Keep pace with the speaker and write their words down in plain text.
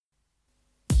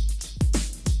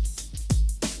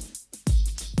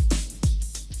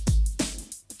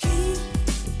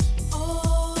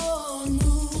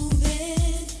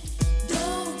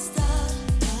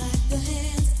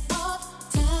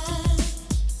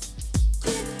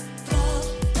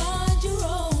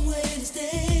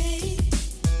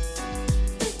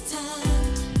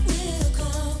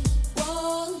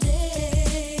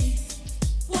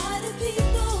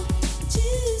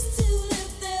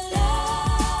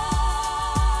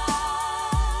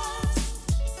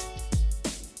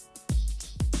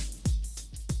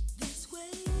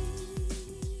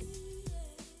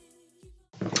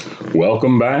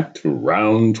Welcome back to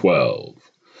Round 12,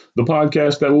 the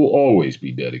podcast that will always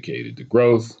be dedicated to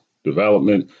growth,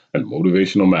 development, and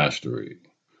motivational mastery.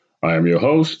 I am your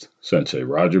host, Sensei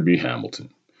Roger B. Hamilton.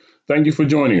 Thank you for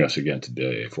joining us again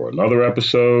today for another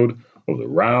episode of the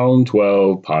Round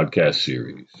 12 podcast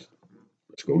series.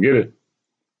 Let's go get it.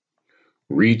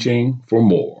 Reaching for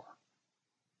more.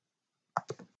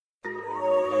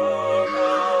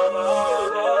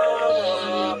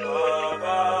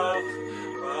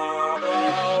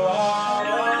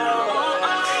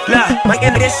 Look, my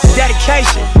end of this is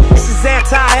dedication. This is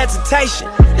anti-hesitation.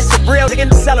 It's a real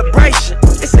celebration.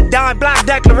 It's a dime block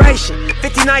declaration.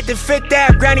 59th and 5th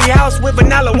Ave, granny house with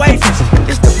vanilla wafers.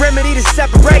 It's the remedy to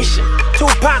separation.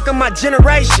 Tupac of my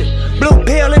generation. Blue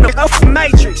pill in the open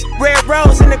matrix. Red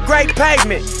rose in the great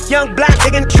pavement. Young black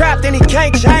nigga trapped and he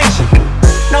can't change it.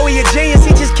 Know he a genius,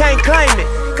 he just can't claim it.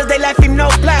 Cause they left him no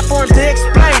platforms to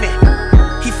explain it.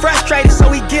 He frustrated so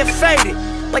he get faded.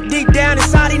 But deep down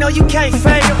inside, he know you can't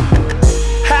fade him.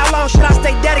 How long should I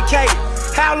stay dedicated?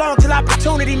 How long till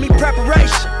opportunity meet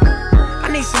preparation? I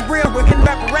need some real work and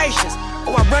reparations,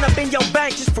 or I run up in your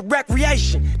bank just for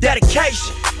recreation.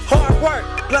 Dedication, hard work,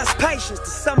 plus patience. To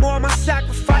some more of my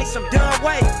sacrifice, I'm done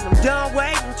waiting.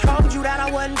 Told you that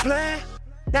I wasn't playing.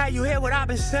 Now you hear what I've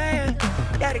been saying.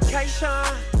 Dedication.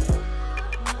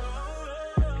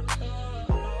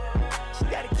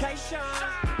 Dedication.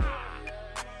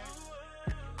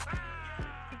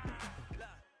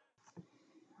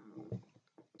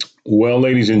 Well,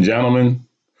 ladies and gentlemen,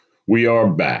 we are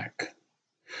back.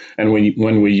 And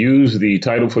when we use the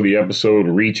title for the episode,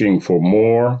 Reaching for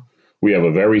More, we have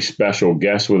a very special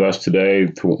guest with us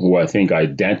today who I think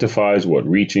identifies what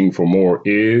reaching for more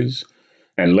is.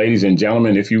 And ladies and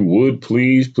gentlemen, if you would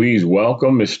please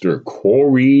welcome Mr.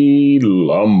 Corey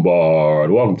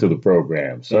Lombard. Welcome to the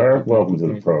program, sir. Welcome to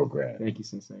the program. Thank you,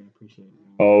 Sensei. I appreciate it.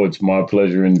 Oh, it's my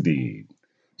pleasure indeed.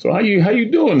 So how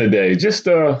you doing today? Just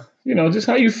how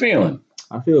you feeling?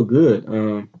 I feel good.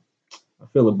 I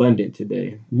feel abundant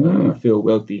today. I feel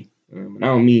wealthy. And I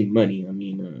don't mean money. I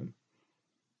mean,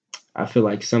 I feel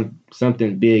like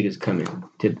something big is coming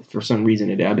for some reason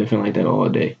today. I've been feeling like that all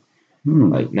day.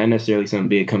 Like not necessarily something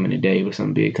big coming today, but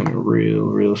something big coming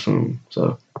real soon.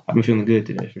 So I've been feeling good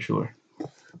today for sure.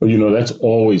 Well, that's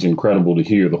always incredible to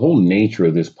hear. The whole nature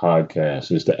of this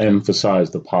podcast is to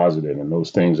emphasize the positive and those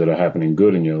things that are happening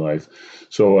good in your life.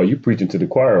 So you're preaching to the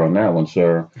choir on that one,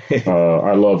 sir.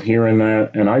 I love hearing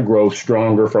that, and I grow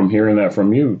stronger from hearing that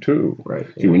from you, too. Right.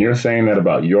 See, when you're saying that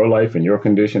about your life and your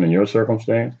condition and your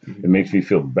circumstance, it makes me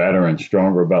feel better and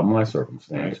stronger about my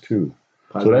circumstance, too.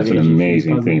 Positive so that's an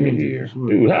amazing thing to hear. Sure.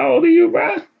 Dude, how old are you,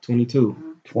 bro? 22.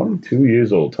 22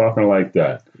 years old, talking like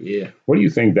that. Yeah. Where do you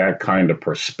think that kind of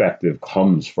perspective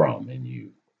comes from in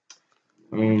you?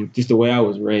 Just the way I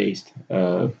was raised.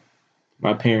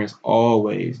 My parents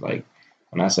always, like,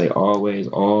 when I say always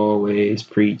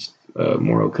preached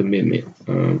moral commitment.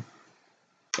 And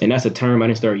that's a term I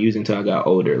didn't start using until I got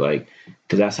older, like,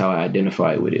 because that's how I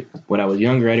identified with it. When I was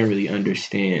younger, I didn't really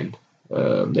understand.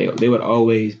 They would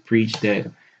always preach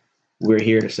that we're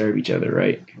here to serve each other,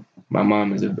 right? My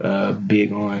mom is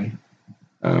big on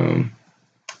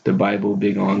the Bible,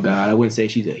 big on God. I wouldn't say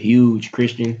she's a huge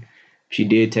Christian. She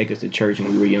did take us to church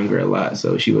when we were younger a lot.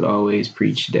 So she would always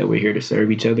preach that we're here to serve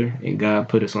each other. And God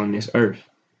put us on this earth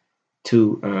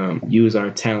to use our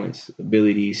talents,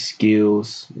 abilities,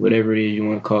 skills, whatever it is you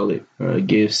want to call it,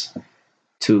 gifts,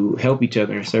 to help each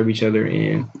other and serve each other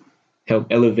and help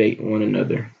elevate one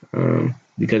another.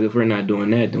 Because if we're not doing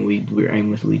that, then we're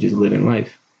aimlessly just living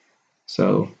life.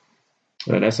 So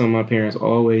that's something my parents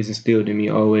always instilled in me,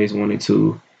 always wanted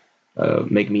to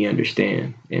make me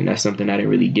understand. And that's something I didn't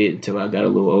really get until I got a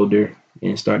little older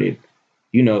and started,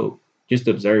 just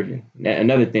observing.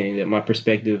 Another thing that my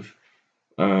perspective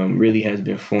really has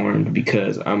been formed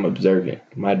because I'm observant.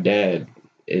 My dad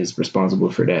is responsible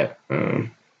for that.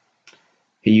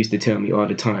 He used to tell me all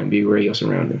the time, be aware of your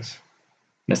surroundings.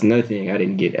 That's another thing I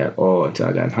didn't get at all until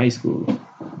I got in high school.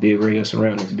 Be aware of your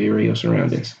surroundings, be aware of your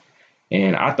surroundings.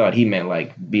 And I thought he meant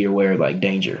like be aware of like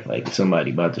danger, like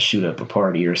somebody about to shoot up a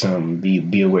party or something,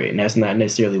 be aware. And that's not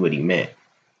necessarily what he meant.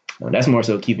 That's more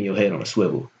so keeping your head on a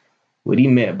swivel. What he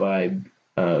meant by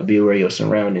be aware of your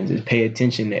surroundings is pay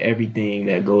attention to everything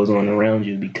that goes on around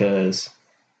you, because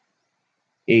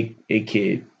it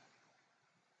develops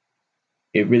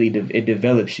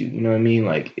you, you know what I mean?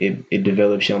 Like it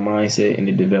develops your mindset, and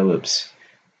it develops,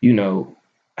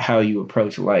 how you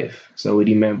approach life. So what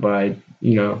he meant by,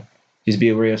 just be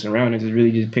aware of your surroundings is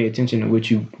really just pay attention to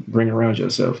what you bring around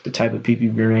yourself. The type of people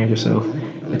you bring around yourself,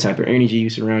 the type of energy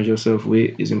you surround yourself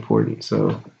with is important.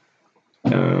 So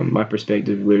my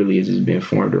perspective literally has just been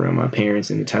formed around my parents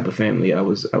and the type of family I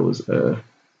was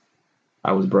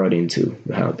brought into,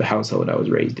 the household I was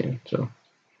raised in. So,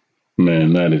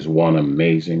 man, that is one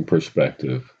amazing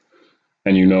perspective.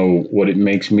 And you know, what it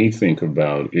makes me think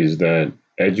about is that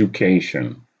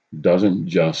education doesn't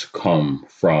just come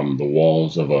from the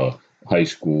walls of a high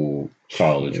school,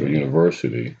 college, or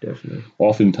university. Definitely.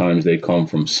 Oftentimes they come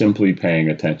from simply paying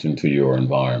attention to your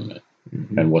environment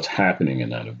and what's happening in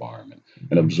that environment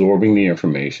and absorbing the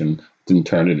information and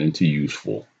turn it into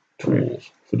useful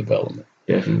tools for development.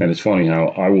 Definitely. And it's funny how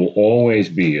I will always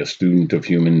be a student of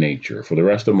human nature. For the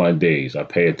rest of my days, I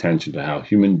pay attention to how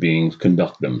human beings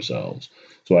conduct themselves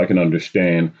so I can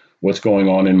understand what's going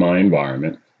on in my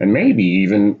environment and maybe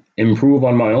even improve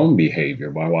on my own behavior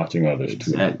by watching others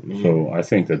too. So I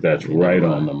think that that's right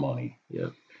on the money. Yeah.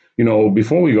 You know,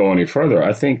 before we go any further,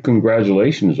 I think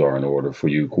congratulations are in order for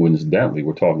you. Coincidentally,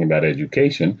 we're talking about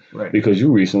education because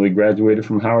you recently graduated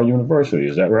from Howard University.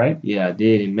 Is that right? Yeah, I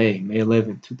did in May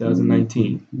 11th,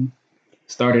 2019.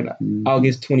 Started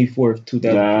August 24th,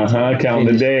 2019. Count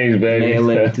the days, baby. May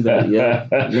 11th, 2000. Yeah,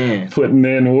 man. Putting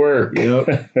in work. Yep.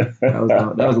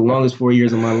 That was the longest 4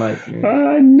 years of my life, man.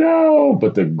 I know,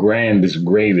 but the grandest,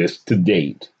 greatest to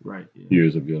date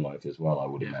years of your life as well, I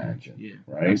would imagine. Yeah,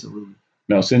 right? Absolutely.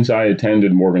 Now, since I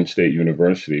attended Morgan State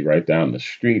University right down the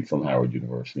street from Howard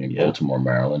University in Baltimore,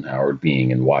 Maryland, Howard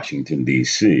being in Washington,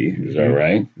 D.C., is that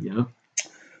right? Yeah.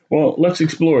 Well, let's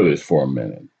explore this for a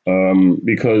minute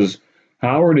because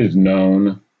Howard is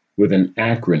known with an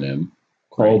acronym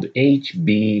called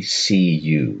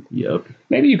HBCU. Yep.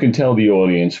 Maybe you can tell the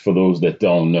audience, for those that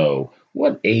don't know,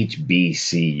 what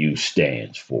HBCU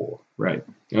stands for. Right.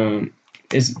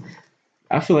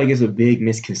 I feel like it's a big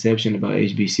misconception about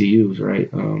HBCUs, right?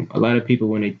 A lot of people,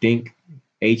 when they think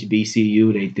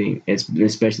HBCU, they think,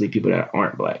 especially people that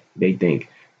aren't Black, they think,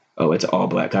 oh, it's an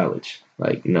all-Black college.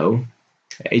 Like, no.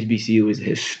 HBCU is a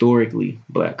historically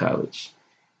Black college.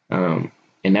 And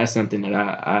that's something that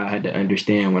I had to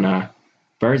understand when I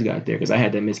first got there, because I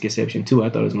had that misconception too. I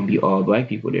thought it was going to be all Black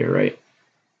people there, right?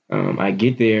 I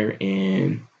get there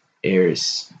and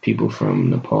there's people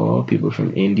from Nepal, people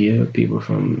from India, people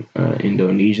from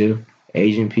Indonesia,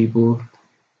 Asian people,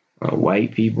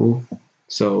 white people.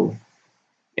 So,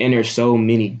 and there's so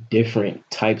many different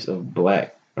types of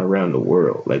Black around the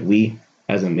world. Like we,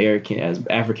 as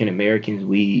African Americans,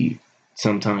 we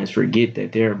sometimes forget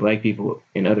that there are Black people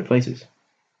in other places.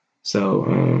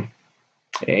 So,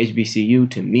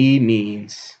 HBCU to me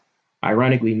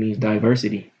ironically means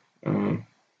diversity,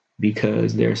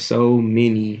 because there's so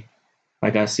many,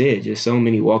 like I said, just so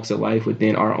many walks of life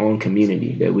within our own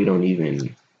community that we don't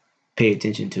even pay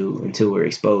attention to until we're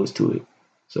exposed to it.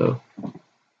 So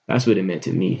that's what it meant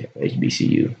to me,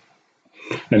 HBCU.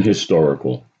 And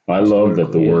historical. I love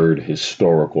that the word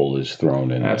historical is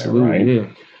thrown in there, right? Yeah.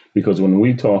 Because when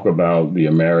we talk about the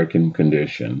American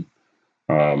condition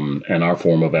and our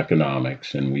form of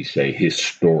economics, and we say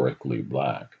historically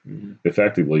Black,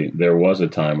 effectively, there was a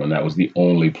time when that was the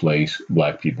only place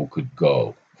Black people could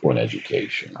go for an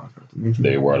education.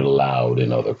 They were allowed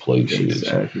in other places.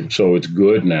 Exactly. So it's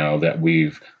good now that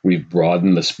we've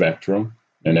broadened the spectrum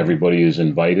and everybody is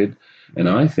invited. And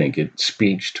I think it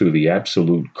speaks to the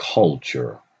absolute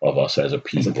culture of us as a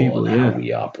people and how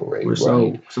we operate. We're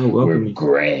so welcoming. We're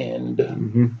grand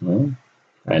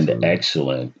and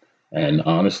excellent. And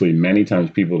honestly, many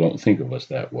times people don't think of us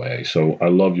that way. So I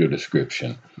love your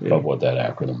description of what that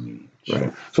acronym means.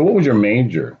 Right. So what was your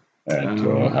major?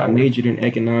 I majored in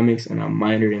economics and I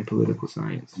minored in political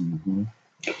science.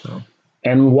 So.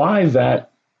 And why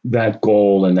that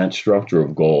goal and that structure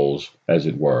of goals, as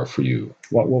it were, for you?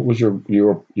 What was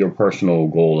your personal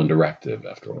goal and directive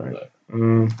after all that?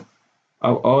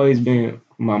 I've always been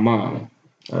my mom.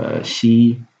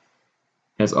 She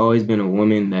has always been a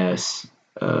woman that's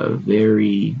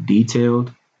very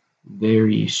detailed,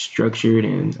 very structured,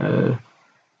 and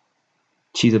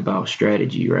she's about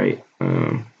strategy, right?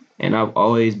 And I've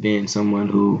always been someone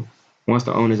who wants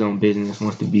to own his own business,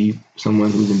 wants to be someone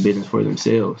who's in business for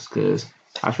themselves, because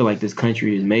I feel like this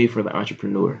country is made for the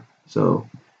entrepreneur. So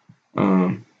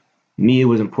it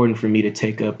was important for me to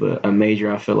take up a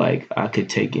major I feel like I could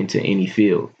take into any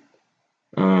field.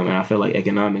 And I felt like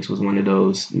economics was one of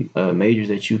those majors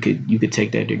that you could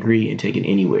take that degree and take it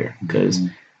anywhere, because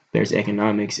there's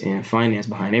economics and finance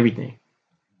behind everything.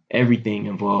 Everything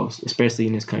involves, especially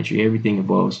in this country, everything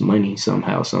involves money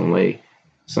somehow, some way,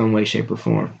 shape, or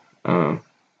form.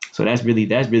 So that's really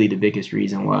the biggest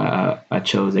reason why I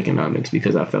chose economics,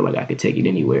 because I felt like I could take it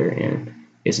anywhere, and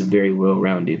it's a very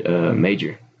well-rounded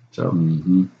major. So,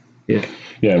 Yeah.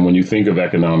 Yeah, and when you think of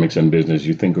economics and business,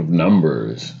 you think of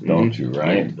numbers, don't you,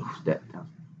 right? And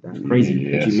that's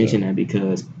crazy that you mentioned that,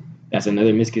 because that's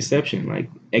another misconception. Like,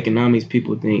 economics,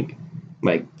 people think,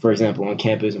 like, for example, on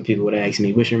campus, when people would ask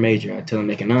me, "What's your major?" I tell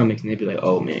them economics, and they'd be like,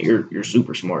 "Oh man, you're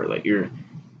super smart. Like, you're,"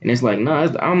 and it's like, no,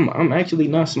 I'm actually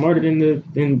not smarter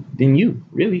than you,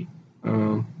 really,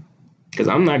 because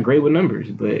I'm not great with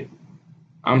numbers, but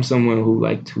I'm someone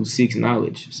who seeks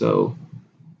knowledge. So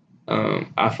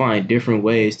I find different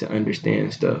ways to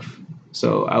understand stuff.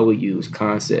 So I would use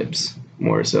concepts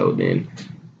more so than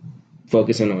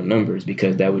focusing on numbers,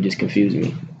 because that would just confuse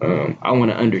me. I want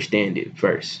to understand it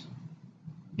first.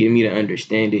 Get me to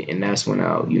understand it, and that's when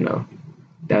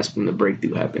that's when the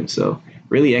breakthrough happens. So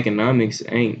really, economics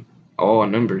ain't all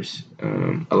numbers.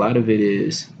 A lot of it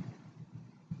is,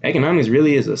 economics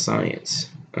really is a science,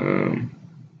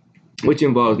 which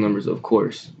involves numbers, of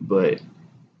course. But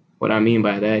what I mean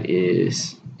by that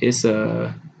is it's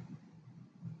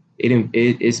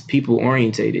people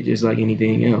orientated, just like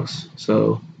anything else.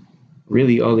 So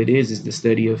really, all it is the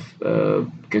study of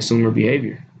consumer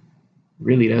behavior.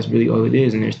 Really, that's really all it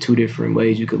is. And there's two different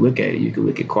ways you could look at it. You could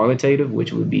look at qualitative,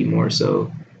 which would be more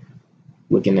so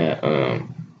looking at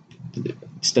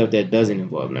stuff that doesn't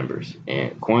involve numbers,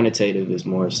 and quantitative is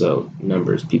more so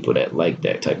numbers, people that like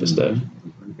that type of stuff.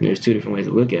 And there's two different ways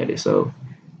to look at it. So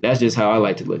that's just how I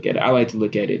like to look at it. I like to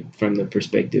look at it from the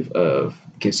perspective of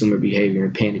consumer behavior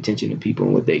and paying attention to people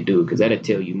and what they do, because that'll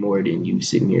tell you more than you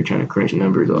sitting here trying to crunch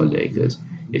numbers all day. Because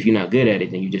if you're not good at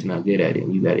it, then you're just not good at it,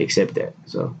 and you got to accept that.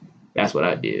 So that's what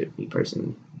I did, me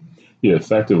personally. Yeah,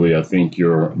 effectively, I think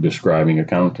you're describing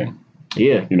accounting.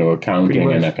 Yeah.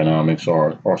 Accounting and economics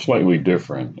are slightly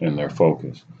different in their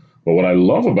focus. But what I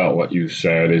love about what you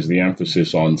said is the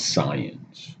emphasis on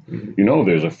science. Mm-hmm.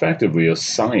 There's effectively a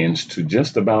science to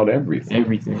just about everything,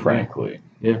 frankly.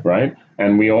 Yeah. Right?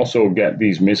 And we also get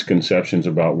these misconceptions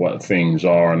about what things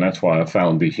are, and that's why I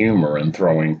found the humor in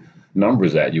throwing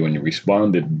numbers at you, and you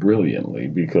responded brilliantly,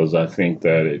 because I think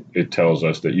that it tells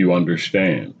us that you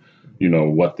understand,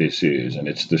 what this is and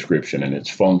its description and its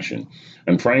function.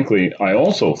 And frankly, I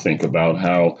also think about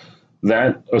how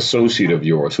that associate of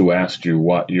yours who asked you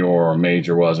what your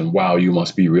major was and, wow, you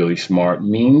must be really smart,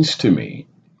 means to me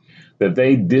that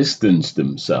they distance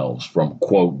themselves from,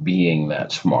 quote, being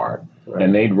that smart. Right.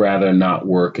 And they'd rather not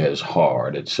work as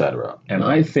hard, etc. And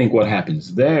I think what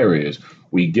happens there is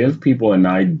we give people an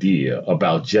idea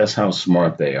about just how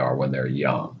smart they are when they're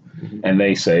young. Mm-hmm. And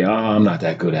they say, oh, I'm not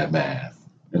that good at math.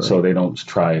 And so they don't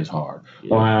try as hard.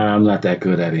 Yeah. Oh, I'm not that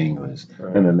good at English.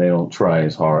 Right. And then they don't try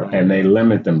as hard. Right. And they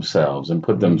limit themselves and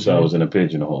put themselves in a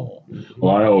pigeonhole. Mm-hmm.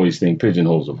 Well, I always think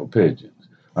pigeonholes are for pigeons.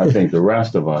 I think the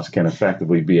rest of us can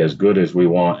effectively be as good as we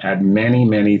want at many,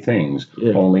 many things.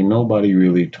 Yeah. Only nobody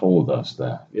really told us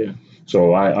that. Yeah.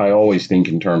 So I always think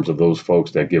in terms of those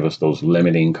folks that give us those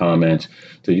limiting comments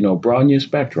to, broaden your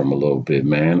spectrum a little bit,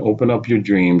 man. Open up your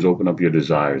dreams, open up your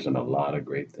desires, and a lot of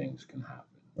great things can happen.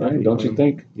 Right? Don't you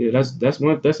think? Yeah, that's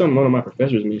something one of my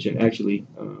professors mentioned, actually.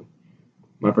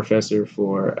 My professor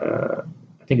for,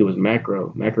 I think it was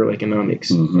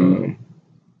macroeconomics. Mm-hmm.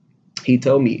 He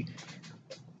told me,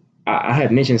 I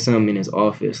had mentioned something in his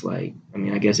office, like,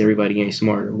 I guess everybody ain't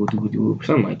smart, or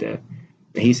something like that.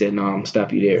 And he said, no, I'm going to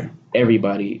stop you there.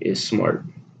 Everybody is smart.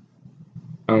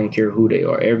 I don't care who they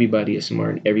are. Everybody is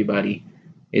smart. Everybody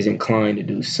is inclined to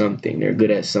do something. They're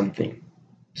good at something.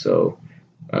 So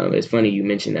it's funny you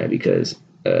mentioned that, because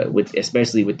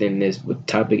especially within this with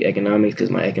topic economics,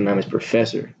 because my economics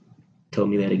professor told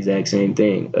me that exact same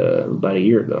thing about a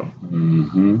year ago.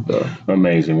 Mm-hmm. So.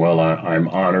 Amazing. Well, I'm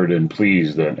honored and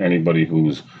pleased that anybody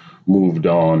who's moved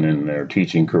on in their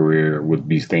teaching career would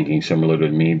be thinking similar to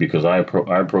me, because I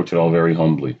approach it all very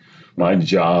humbly. My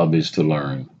job is to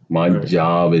learn. My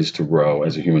job is to grow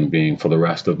as a human being for the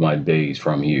rest of my days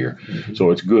from here. Mm-hmm.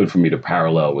 So it's good for me to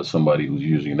parallel with somebody who's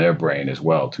using their brain as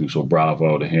well, too. So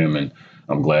bravo to him, and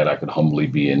I'm glad I could humbly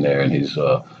be in there in his,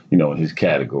 in his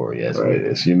category as it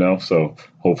is, So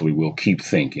hopefully we'll keep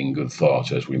thinking good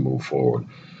thoughts as we move forward.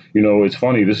 It's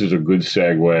funny. This is a good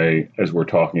segue as we're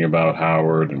talking about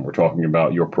Howard and we're talking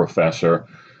about your professor.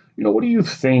 What do you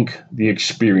think the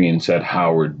experience at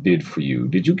Howard did for you?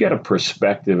 Did you get a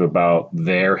perspective about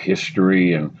their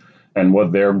history and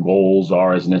what their goals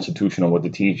are as an institution and what to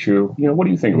teach you? What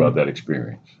do you think about that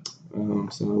experience?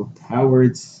 So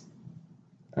Howard's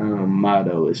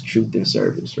motto is truth and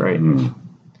service, right? Mm.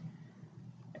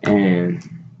 And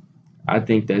I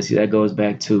think that goes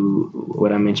back to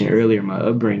what I mentioned earlier, my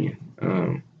upbringing.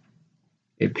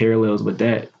 It parallels with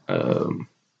that.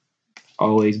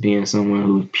 Always being someone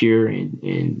who's pure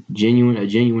and genuine, a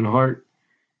genuine heart,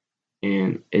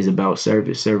 and is about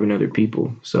serving other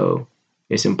people. So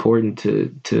it's important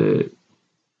to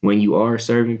when you are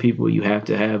serving people, you have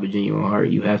to have a genuine heart.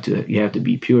 You have to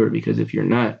be pure, because if you're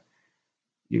not,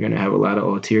 you're gonna have a lot of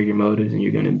ulterior motives, and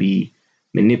you're gonna be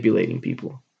manipulating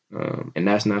people, and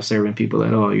that's not serving people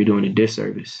at all. You're doing a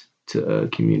disservice to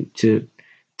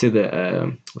to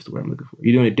the what's the word I'm looking for?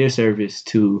 You're doing a disservice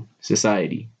to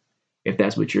society if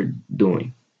that's what you're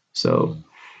doing. So,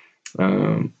 what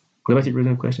about your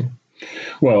original question?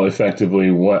 Well, effectively,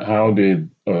 how did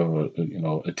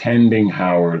attending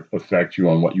Howard affect you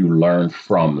on what you learned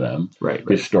from them, Right.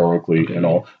 historically, Okay.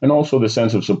 and also the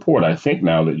sense of support? I think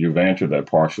now that you've answered that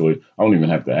partially, I don't even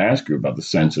have to ask you about the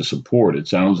sense of support. It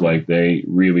sounds like they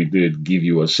really did give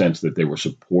you a sense that they were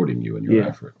supporting you in your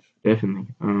efforts. Definitely.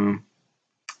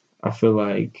 I feel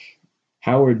like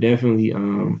Howard definitely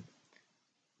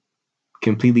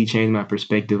completely changed my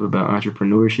perspective about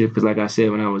entrepreneurship. Because, like I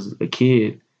said, when I was a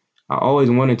kid, I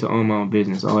always wanted to own my own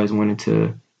business. I always wanted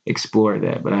to explore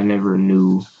that, but I never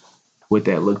knew what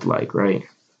that looked like, right?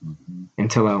 Mm-hmm.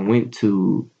 Until I went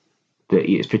to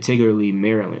particularly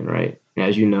Maryland, right?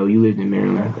 As you know, you lived in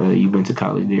Maryland. You went to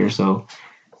college there, so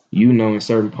you know in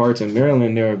certain parts of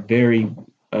Maryland there are very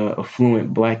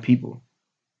affluent Black people,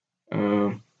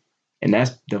 and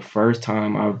that's the first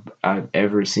time I've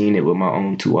ever seen it with my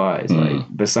own two eyes. Like,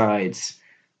 besides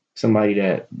somebody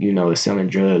that, you know, is selling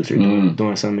drugs or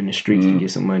doing something in the streets to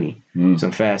get some money,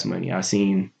 some fast money. I've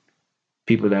seen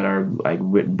people that are like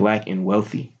Black and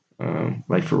wealthy,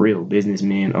 like for real,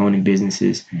 businessmen owning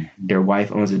businesses. Their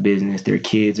wife owns a business. Their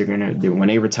kids are when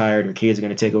they retire, their kids are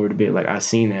gonna take over the bit. Like, I've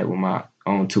seen that with my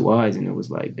own two eyes, and it was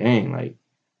like, dang, like,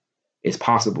 it's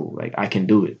possible. Like, I can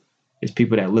do it. There's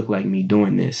people that look like me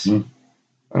doing this.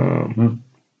 And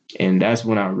that's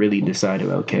when I really decided,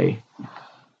 okay,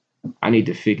 I need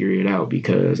to figure it out,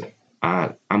 because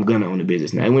I'm gonna own a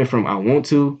business. Now, it went from I want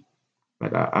to,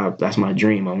 like, I that's my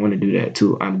dream. I want to do that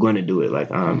too. I'm gonna do it. Like,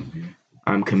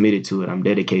 I'm committed to it. I'm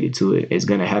dedicated to it. It's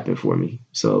gonna happen for me.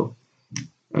 So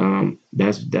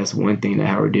that's one thing that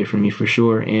Howard did for me for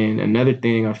sure. And another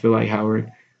thing I feel like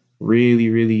Howard really,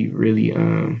 really, really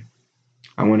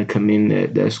I want to commend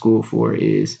that school for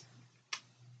is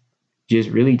just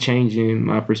really changing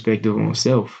my perspective on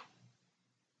self.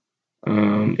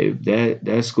 If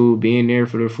that school, being there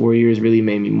for the 4 years, really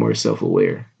made me more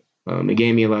self-aware. It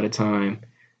gave me a lot of time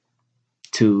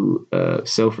to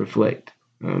self-reflect.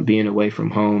 Being away from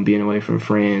home, being away from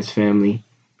friends, family,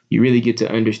 you really get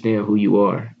to understand who you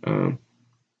are.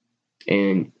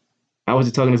 And I was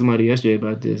just talking to somebody yesterday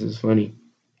about this. It's funny.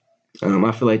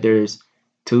 I feel like there's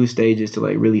 2 stages to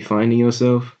like really finding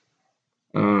yourself.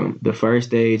 The first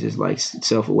stage is like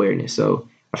self-awareness. So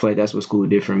I feel like that's what school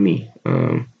did for me.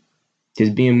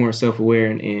 Just being more self-aware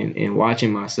and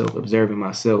watching myself, observing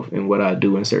myself and what I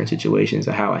do in certain situations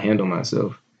and how I handle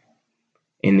myself.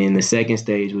 And then the second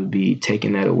stage would be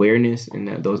taking that awareness and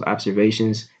those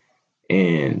observations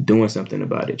and doing something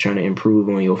about it, trying to improve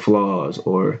on your flaws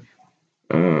or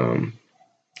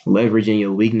leveraging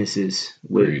your weaknesses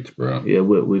with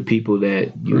people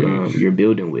that you're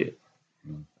building with,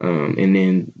 and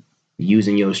then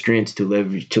using your strengths to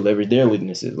leverage their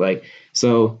weaknesses. Like,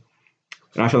 so.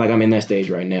 And I feel like I'm in that stage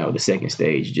right now, the second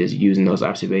stage, just using those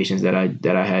observations that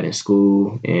I had in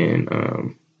school and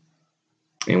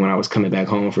when I was coming back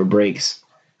home for breaks,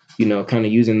 you know, kind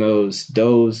of using those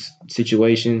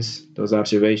situations, those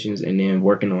observations, and then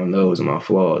working on those and my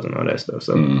flaws and all that stuff.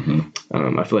 So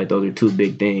I feel like those are 2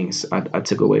 big things I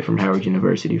took away from Howard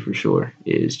University for sure,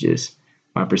 is just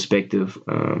my perspective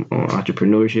on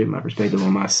entrepreneurship, my perspective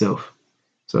on myself.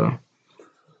 So.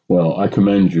 Well, I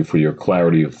commend you for your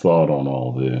clarity of thought on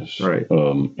all this. Right.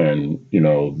 And, you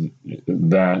know,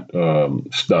 that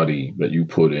study that you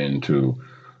put into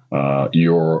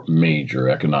your major,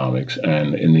 economics,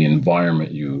 and in the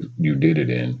environment you did it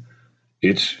in,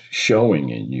 it's showing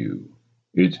in you.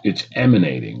 It's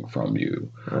emanating from you.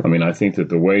 Right. I mean, I think that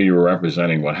the way you're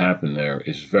representing what happened there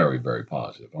is very, very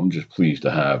positive. I'm just pleased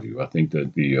to have you. I think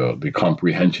that the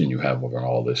comprehension you have over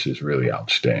all this is really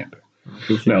outstanding.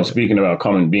 Now, speaking about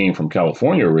being from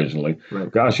California originally, right.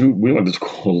 Gosh, we went to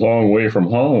school a long way from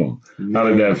home. Man. How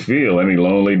did that feel? Any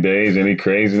lonely days, any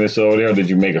craziness over there, or did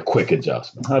you make a quick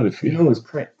adjustment? How did it feel? You know, it's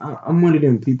crazy. I'm one of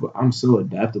them people, I'm so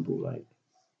adaptable, like,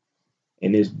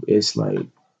 and it's like,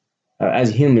 as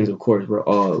humans, of course, we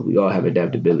all have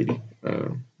adaptability.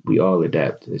 We all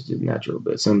adapt. It's just natural,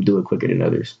 but some do it quicker than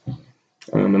others.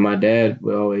 And my dad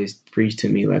would always preach to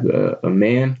me, like, a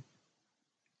man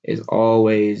is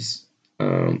always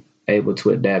able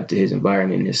to adapt to his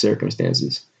environment and his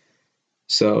circumstances.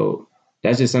 So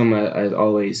that's just something I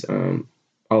always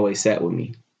sat with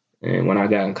me. And when I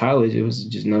got in college, it was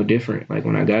just no different. Like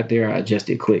when I got there, I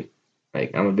adjusted quick.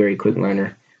 Like I'm a very quick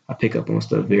learner. I pick up on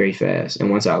stuff very fast.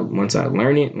 And once I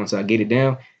learn it, once I get it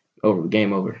down,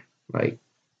 game over. Like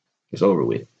it's over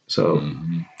with. So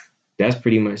that's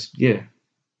pretty much, yeah,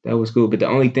 that was cool. But the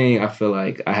only thing I feel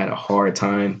like I had a hard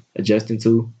time adjusting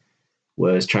to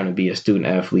was trying to be a student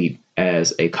athlete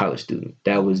as a college student.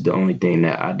 That was the only thing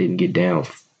that I didn't get down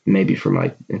maybe from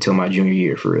like until my junior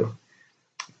year for real.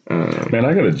 Man,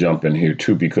 I got to jump in here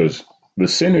too, because the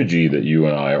synergy that you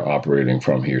and I are operating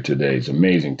from here today is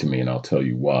amazing to me, and I'll tell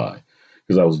you why.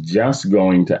 Because I was just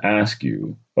going to ask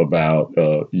you about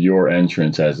your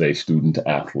entrance as a student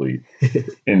athlete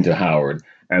into Howard.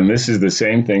 And this is the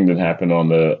same thing that happened on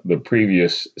the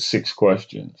previous 6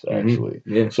 questions, actually.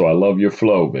 Mm-hmm. Yeah. So I love your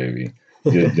flow, baby.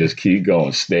 Just keep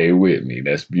going. Stay with me.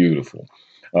 That's beautiful.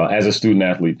 As a student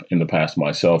athlete in the past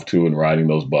myself, too, and riding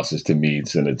those buses to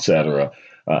meets and et cetera,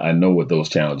 I know what those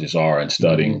challenges are and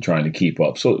studying, trying to keep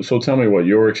up. So tell me what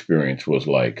your experience was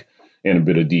like in a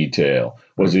bit of detail.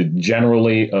 Was it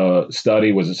generally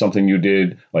study? Was it something you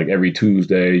did like every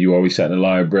Tuesday? You always sat in the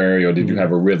library, or did you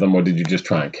have a rhythm, or did you just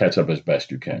try and catch up as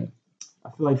best you can?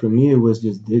 I feel like for me, it was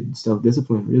just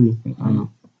self-discipline, really.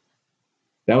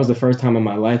 That was the first time in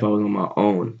my life I was on my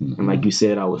own. And like you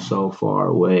said, I was so far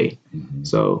away.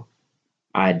 So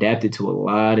I adapted to a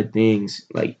lot of things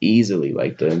like easily,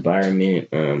 like the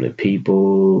environment, the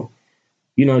people,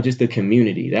 just the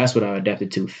community. That's what I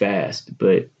adapted to fast.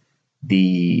 But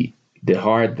the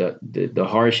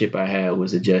hardship I had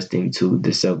was adjusting to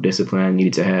the self-discipline I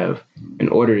needed to have in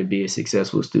order to be a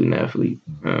successful student athlete.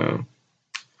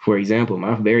 For example,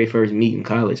 my very first meet in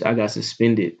college, I got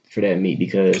suspended for that meet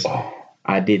because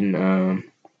I didn't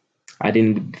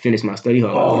finish my study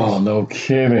hall hours. Oh, no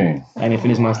kidding. I didn't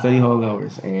finish my study hall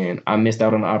hours, and I missed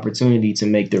out on the opportunity to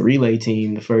make the relay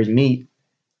team the first meet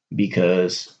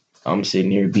because I'm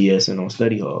sitting here BSing on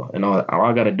study hall. And all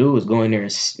I got to do is go in there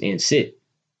and sit.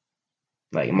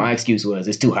 Like, my excuse was,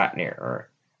 it's too hot in there, or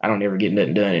I don't ever get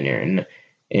nothing done in there.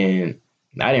 And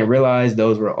I didn't realize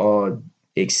those were all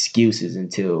excuses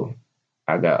until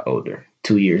I got older.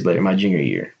 2 years later, my junior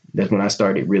year. That's when I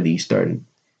started to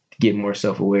get more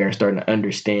self-aware and starting to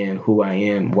understand who I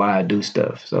am, why I do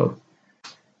stuff. So,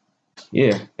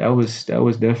 yeah, that was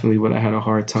definitely what I had a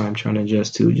hard time trying to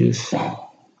adjust to, just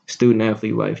student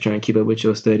athlete life, trying to keep up with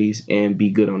your studies and be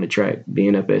good on the track,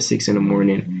 being up at 6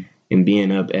 a.m. and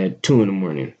being up at 2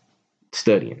 a.m.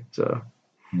 studying. So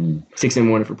 6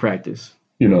 a.m. for practice.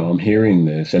 I'm hearing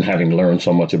this and having learned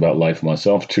so much about life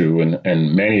myself too,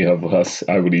 and many of us,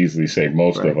 I would easily say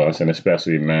most of us, and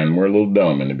especially men, we're a little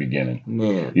dumb in the beginning.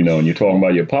 Man. And you're talking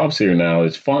about your pops here now.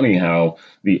 It's funny how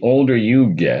the older you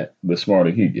get, the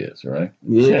smarter he gets, right?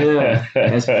 Yeah,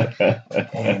 that's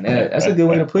a good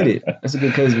way to put it. That's a good,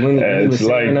 because when I was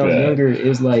younger, it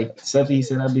was like stuff he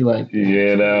said, I'd be like,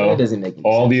 that doesn't make any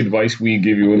all sense. The advice we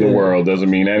give you in the world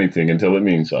doesn't mean anything until it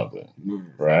means something,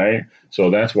 right? So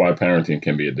that's why parenting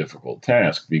can be a difficult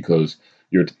task, because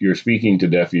you're speaking to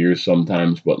deaf ears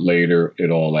sometimes, but later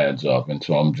it all adds up. And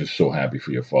so I'm just so happy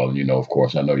for your father. Of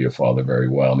course, I know your father very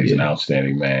well. And he's an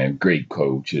outstanding man, great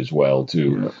coach as well,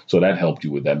 too. Yeah. So that helped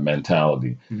you with that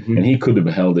mentality. And he could have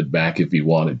held it back if he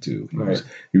wanted to.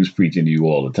 He was preaching to you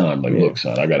all the time, like, look,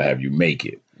 son, I got to have you make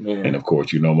it. Yeah. And of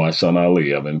course, my son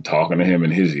Ali, I've been talking to him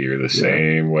in his ear the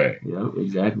same way. Yeah,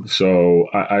 exactly. So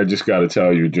I just got to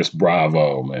tell you, just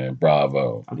bravo, man,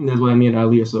 bravo. I think that's why me and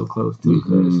Ali are so close too,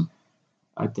 because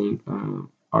I think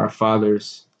our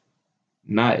fathers,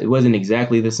 it wasn't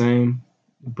exactly the same,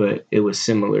 but it was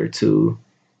similar to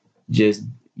just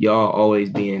y'all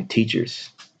always being teachers.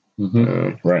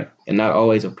 Right. And not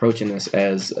always approaching us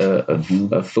as a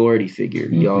authority figure.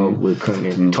 Y'all would come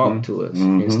and talk to us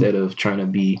instead of trying to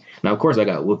be. Now, of course, I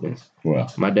got whoopings.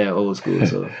 Well, my dad old school,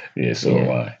 so so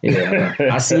am I. Yeah,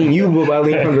 I seen you whoop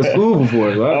Ali from the school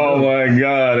before. So oh my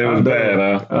God, it was bad,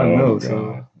 huh? I know.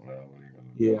 So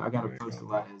I got approached a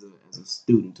lot as a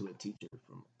student to a teacher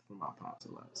from my pops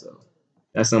a lot. So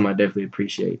that's something I definitely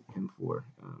appreciate him for.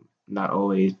 Not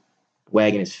always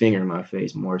wagging his finger in my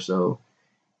face, more so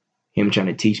him trying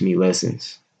to teach me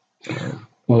lessons.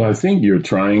 Well, I think you're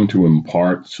trying to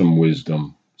impart some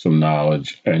wisdom, some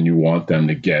knowledge, and you want them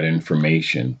to get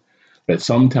information that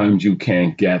sometimes you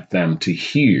can't get them to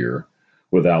hear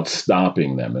without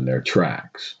stopping them in their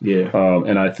tracks. Yeah.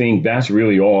 And I think that's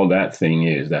really all that thing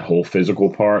is, that whole physical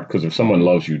part. Because if someone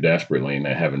loves you desperately and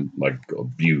they haven't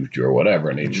abused you or whatever,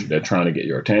 and they're trying to get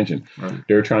your attention,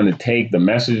 they're trying to take the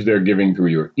message they're giving through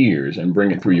your ears and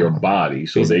bring it through your body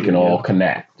so they can all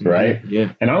connect, right?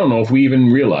 Yeah. And I don't know if we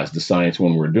even realize the science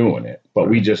when we're doing it, but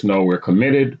we just know we're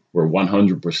committed, we're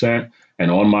 100%, And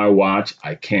on my watch,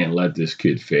 I can't let this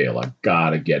kid fail. I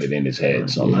gotta get it in his head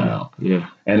somehow. Yeah.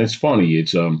 And it's funny.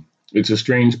 It's a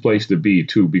strange place to be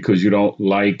too, because you don't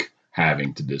like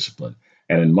having to discipline.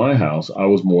 And in my house, I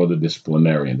was more the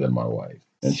disciplinarian than my wife,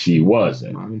 and she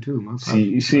wasn't. Mine too.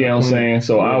 You see what I'm saying?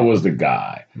 So I was the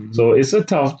guy. Mm-hmm. So it's a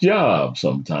tough job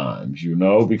sometimes,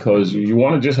 because you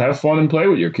want to just have fun and play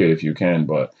with your kid if you can,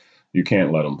 but you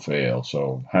can't let him fail.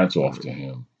 So hats off to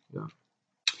him. Yeah.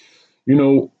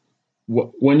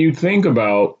 When you think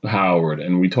about Howard,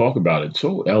 and we talk about it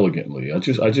so elegantly, I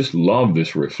just love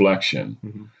this reflection.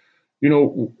 Mm-hmm.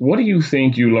 What do you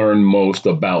think you learn most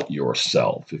about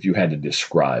yourself if you had to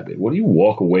describe it? What do you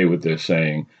walk away with there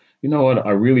saying, you know what,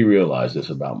 I really realized this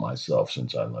about myself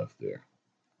since I left there?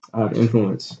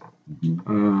 Influence.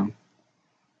 Mm-hmm.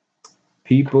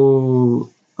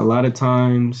 People, a lot of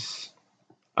times,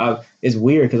 it's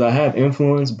weird because I have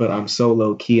influence, but I'm so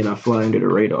low key and I fly under the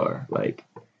radar. Like,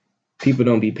 people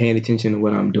don't be paying attention to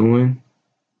what I'm doing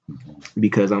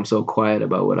because I'm so quiet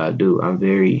about what I do.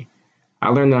 I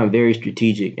learned that I'm very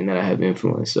strategic and that I have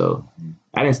influence. So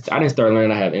I didn't start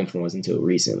learning I have influence until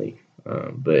recently.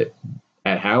 But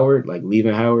at Howard, like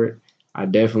leaving Howard, I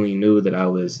definitely knew that I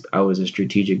was a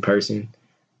strategic person,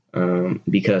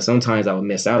 because sometimes I would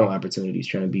miss out on opportunities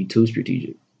trying to be too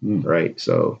strategic, right?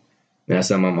 So that's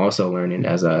something I'm also learning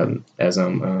as I'm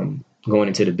going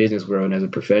into the business world as a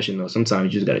professional.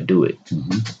 Sometimes you just got to do it.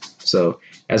 Mm-hmm. So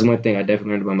that's one thing I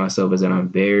definitely learned about myself, is that I'm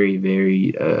very,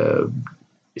 very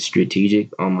strategic,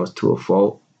 almost to a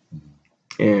fault.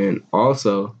 And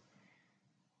also,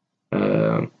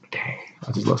 I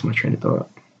just lost my train of thought.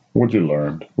 What you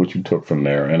learned, what you took from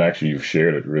there, and actually you've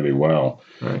shared it really well.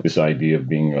 Right. This idea of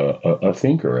being a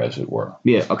thinker, as it were.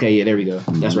 Yeah. Okay. Yeah. There we go.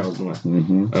 Mm-hmm. That's where I was going.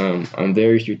 Mm-hmm. I'm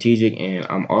very strategic, and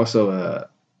I'm also an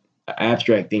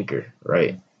abstract thinker.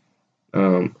 Right. I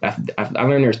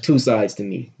learned there's two sides to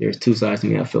me.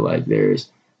 I feel like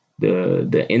there's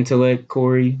the intellect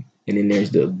Corey, and then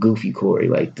there's the goofy Corey,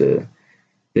 like the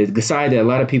side that a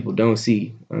lot of people don't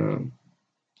see.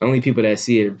 Only people that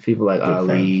see it are people like Good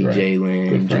Ali, friends, right?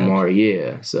 Jalen, Jamar.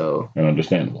 Yeah. So. And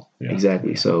understandable. Yeah.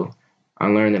 Exactly. So I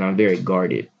learned that I'm very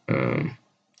guarded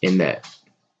in that.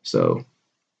 So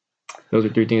those are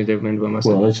three things I've learned about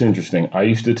myself. Well, it's interesting. I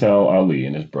used to tell Ali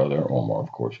and his brother Omar,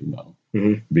 of course,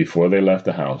 before they left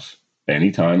the house,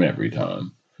 anytime, every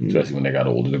time, especially when they got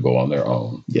older to go on their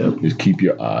own, just keep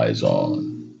your eyes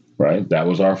on. Right? That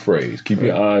was our phrase. Keep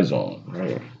your eyes on.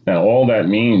 Right. Now, all that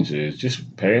means is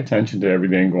just pay attention to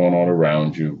everything going on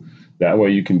around you. That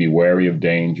way you can be wary of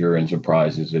danger and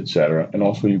surprises, etc. And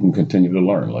also you can continue to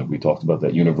learn, like we talked about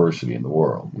that university in the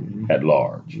world at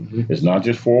large. It's not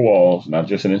just four walls, not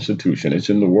just an institution.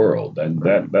 It's in the world. And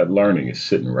that learning is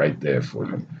sitting right there for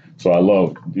you. So I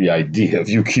love the idea of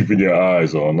you keeping your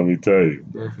eyes on, let me tell you.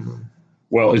 Definitely.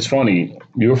 Well, it's funny.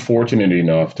 You're fortunate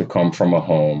enough to come from a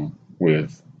home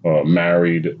with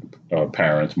married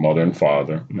parents, mother and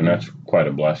father, and that's quite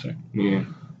a blessing. Yeah.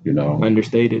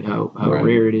 Understated how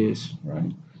rare it is.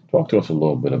 Right. Talk to us a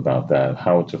little bit about that,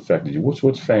 how it's affected you.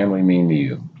 What's family mean to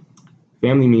you?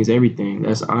 Family means everything.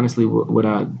 That's honestly what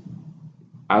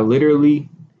I literally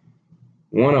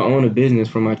want to own a business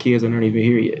for my kids that aren't even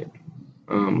here yet.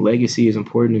 Legacy is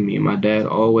important to me. And my dad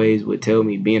always would tell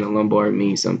me being a Lombard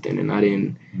means something. And I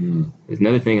didn't, there's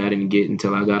another thing I didn't get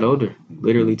until I got older.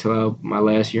 Literally till my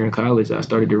last year in college, I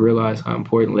started to realize how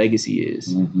important legacy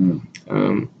is.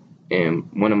 And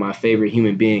one of my favorite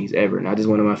human beings ever, not just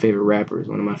one of my favorite rappers,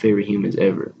 one of my favorite humans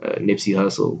ever, Nipsey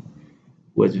Hussle,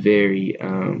 was very,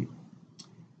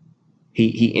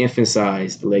 he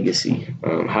emphasized legacy.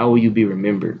 How will you be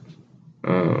remembered?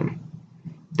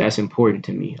 That's important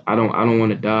to me. I don't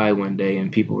want to die one day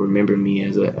and people remember me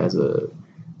as a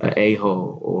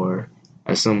a-hole, or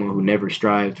as someone who never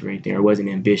strived for anything, or wasn't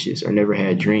ambitious, or never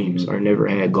had dreams, or never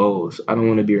had goals. I don't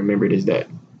want to be remembered as that.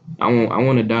 I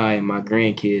want to die and my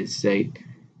grandkids say,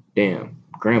 damn,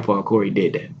 Grandpa Corey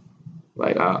did that.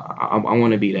 Like, I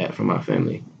want to be that for my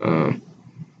family. And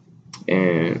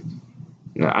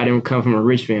I didn't come from a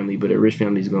rich family, but a rich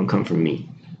family is going to come from me.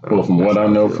 Well, from what I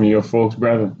know from your folks,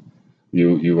 brother,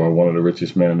 you are one of the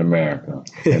richest men in America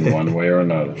in one way or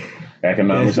another.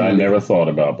 Economics, I never thought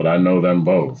about, but I know them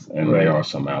both, and they are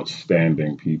some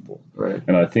outstanding people. Right.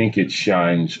 And I think it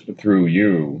shines through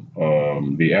you,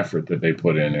 the effort that they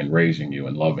put in raising you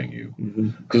and loving you.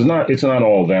 Because it's not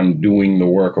all them doing the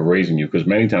work of raising you, because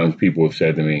many times people have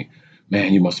said to me,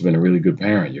 man, you must have been a really good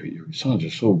parent. Your sons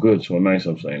are so good, so nice.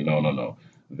 I'm saying, no.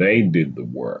 They did the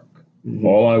work.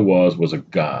 All I was a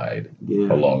guide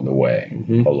along the way,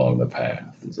 along the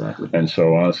path. Exactly. And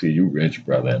so, honestly, you rich,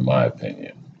 brother, in my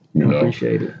opinion. I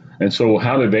appreciate it. And so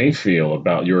how do they feel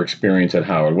about your experience at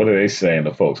Howard? What are they saying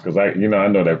to folks? Because I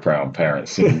know they're proud parent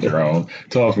syndrome.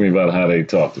 Talk to me about how they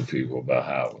talk to people about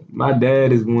Howard. My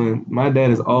dad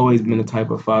has always been the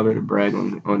type of father to brag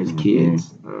on his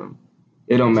kids.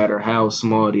 It don't matter how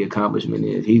small the accomplishment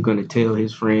is. He's going to tell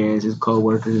his friends, his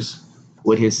coworkers,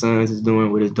 what his sons is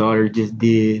doing, what his daughter just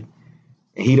did.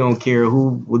 And he don't care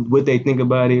what they think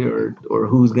about it or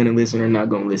who's going to listen or not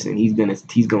going to listen. He's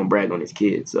gonna brag on his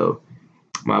kids. So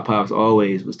my pops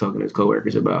always was talking to his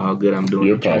coworkers about how good I'm doing.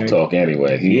 Your pop talk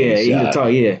anyway. He could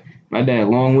talk. Yeah, my dad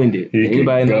long-winded.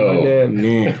 Anybody know my dad?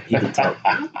 Man, he could talk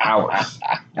hours.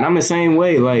 And I'm the same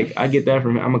way. Like I get that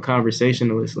from him. I'm a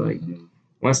conversationalist. Like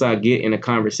once I get in a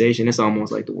conversation, it's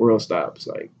almost like the world stops.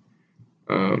 Like,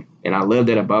 and I love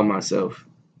that about myself,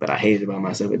 but I hate it about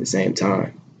myself at the same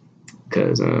time.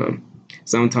 Because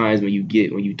sometimes when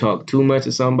you talk too much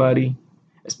to somebody,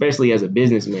 especially as a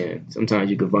businessman, sometimes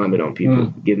you can vomit on people,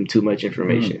 give them too much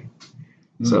information.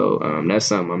 So that's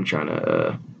something I'm trying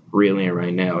to reel in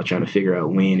right now, trying to figure out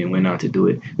when and when not to do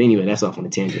it. But anyway, that's off on a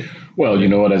tangent. Well, you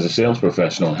know what? As a sales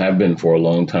professional, have been for a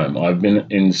long time. I've been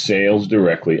in sales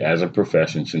directly as a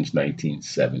profession since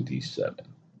 1977.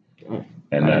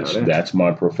 And that's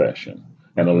my profession.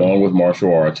 And along with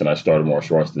martial arts, and I started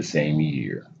martial arts the same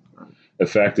year.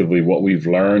 Effectively, what we've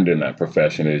learned in that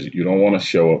profession is you don't want to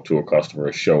show up to a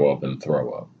customer, show up and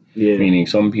throw up. Yeah. Meaning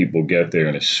some people get there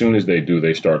and as soon as they do,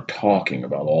 they start talking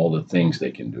about all the things they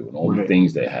can do and all the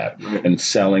things they have and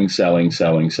selling.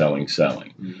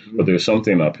 But there's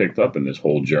something I picked up in this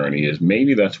whole journey is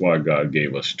maybe that's why God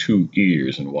gave us 2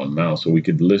 ears and 1 mouth so we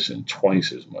could listen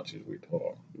twice as much as we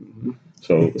talk.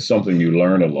 So something you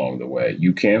learn along the way.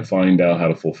 You can't find out how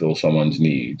to fulfill someone's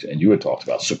needs. And you had talked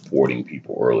about supporting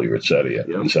people earlier, et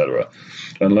cetera,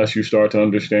 unless you start to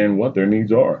understand what their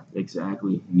needs are.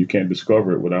 Exactly. You can't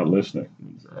discover it without listening.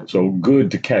 Exactly. So good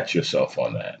to catch yourself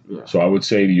on that. Yeah. So I would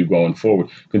say to you going forward,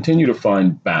 continue to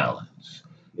find balance.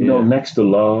 You know, next to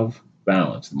love,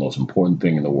 balance, the most important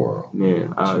thing in the world.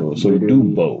 Man, so do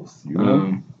both. You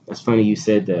know? It's funny you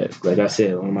said that. Like I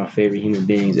said, one of my favorite human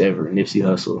beings ever, Nipsey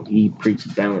Hussle, he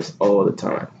preached balance all the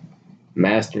time.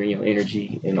 Mastering your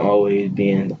energy and always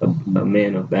being a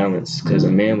man of balance. Because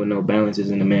a man with no balance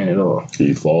isn't a man at all.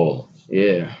 He falls.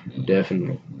 Yeah,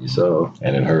 definitely. So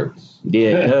and it hurts.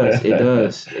 Yeah, it does. It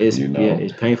does. It's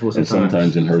it's painful sometimes. And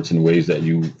sometimes it hurts in ways that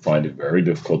you find it very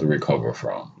difficult to recover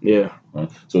from. Yeah.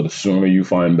 So the sooner you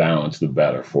find balance, the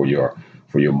better for your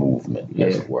movement,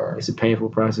 as it were. It's a painful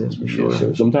process for sure.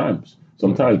 So sometimes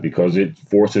because it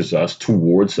forces us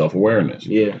towards self-awareness.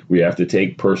 Yeah. We have to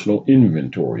take personal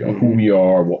inventory on who we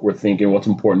are, what we're thinking, what's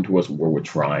important to us, where we're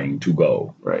trying to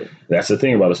go. Right. That's the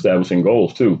thing about establishing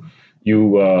goals too.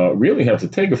 You really have to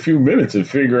take a few minutes and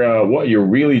figure out what you're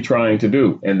really trying to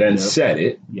do and then set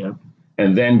it. Yep.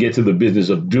 And then get to the business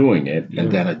of doing it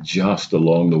and then adjust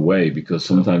along the way because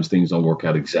sometimes things don't work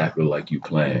out exactly like you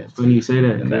planned. It's funny you say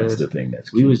that. And that's the thing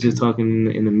that's we was just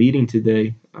talking in a meeting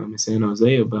today in San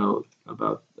Jose about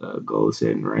goal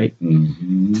setting, right?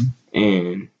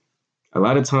 And a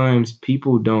lot of times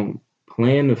people don't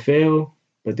plan to fail,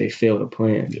 but they fail to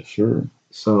plan. Yes, sir.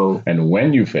 So and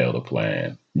when you fail to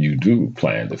plan, you do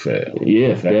plan to fail.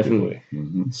 Yeah, definitely.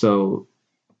 So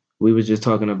we was just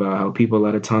talking about how people a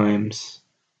lot of times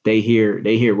they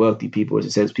hear wealthy people or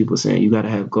successful people saying you got to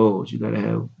have goals, you got to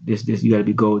have this, you got to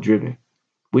be goal driven,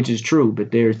 which is true.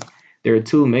 But there are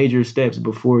 2 major steps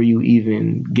before you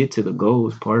even get to the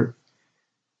goals part.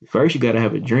 First, you got to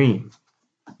have a dream.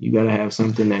 You got to have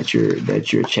something that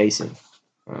you're chasing.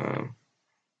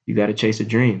 You got to chase a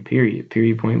dream. Period.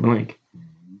 Point blank.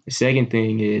 The second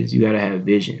thing is you got to have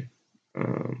vision.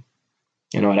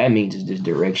 And all that means is just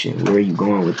direction. Where are you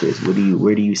going with this? Where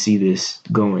do you see this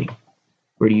going?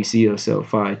 Where do you see yourself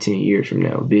 5, 10 years from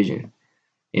now? Vision.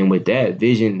 And with that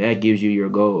vision, that gives you your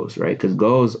goals, right? Because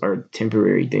goals are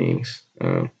temporary things.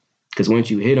 Because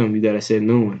once you hit them, you got to set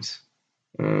new ones.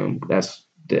 That's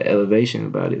the elevation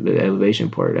about it, the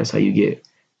elevation part. That's how you get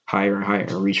higher and higher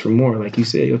and reach for more, like you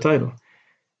said, your title.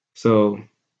 So,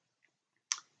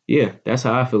 yeah, that's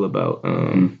how I feel about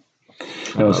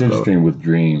it's interesting with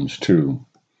dreams too.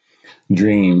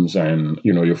 Dreams and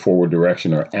your forward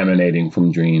direction are emanating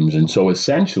from dreams, and so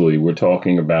essentially we're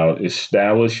talking about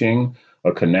establishing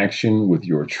a connection with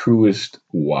your truest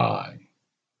why.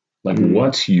 Like,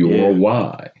 what's your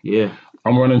why? Yeah,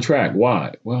 I'm running track.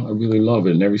 Why? Well, I really love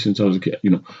it, and ever since I was a kid,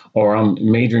 or I'm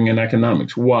majoring in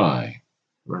economics. Why?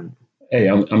 Right. Hey,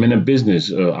 I'm in a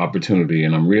business opportunity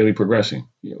and I'm really progressing.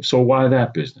 So why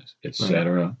that business, et Right.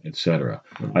 cetera, et cetera.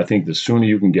 Right. I think the sooner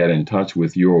you can get in touch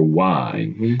with your why,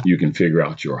 Mm-hmm. you can figure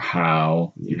out your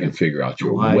how, you Yeah. can figure out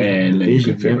your Why, when, the and you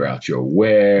vision, can figure yep. out your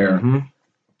where, and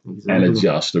Exactly.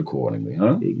 adjust accordingly,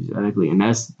 huh? Exactly. And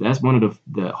that's one of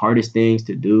the hardest things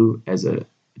to do as a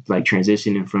like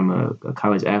transitioning from a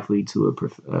college athlete to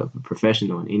a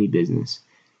professional in any business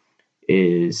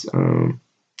is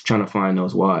trying to find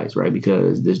those whys, right?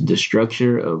 Because the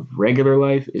structure of regular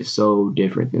life is so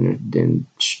different than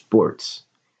sports.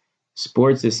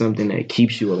 Sports is something that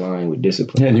keeps you aligned with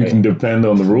discipline. And you right? can depend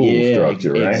on the rule Yeah,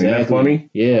 structure, right? exactly. Isn't that funny?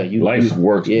 Yeah, Life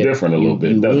works different a little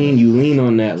bit, doesn't it? You lean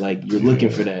on that, like you're looking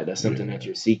for that. That's something Yeah. that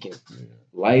you're seeking. Yeah.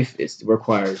 Life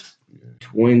requires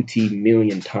 20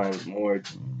 million times more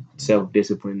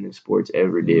self-discipline than sports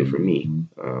ever did for me.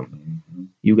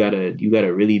 You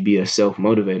gotta really be a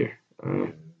self-motivator.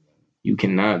 You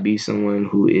cannot be someone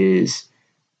who is,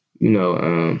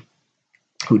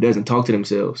 who doesn't talk to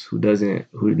themselves,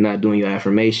 who's not doing your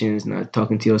affirmations, not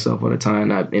talking to yourself all the time,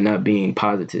 not being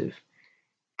positive.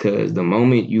 Because the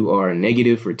moment you are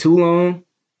negative for too long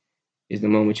is the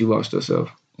moment you lost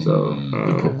yourself. So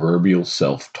the proverbial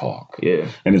self-talk. Yeah.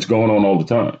 And it's going on all the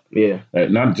time. Yeah.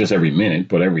 Not just every minute,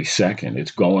 but every second.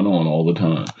 It's going on all the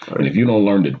time. Right. And if you don't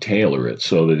learn to tailor it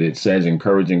so that it says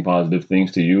encouraging positive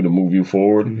things to you to move you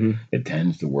forward, it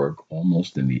tends to work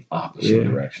almost in the opposite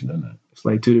direction, doesn't it? It's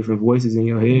like two different voices in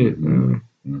your head.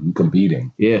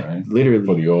 Competing. Yeah, right? literally.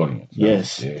 For the audience.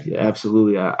 Yes. Right? Yeah,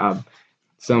 absolutely.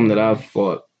 Something that I've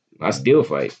fought, I still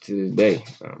fight to this day.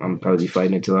 I'm probably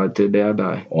fighting until the day I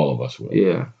die. All of us will.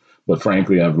 Yeah. But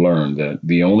frankly, I've learned that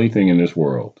the only thing in this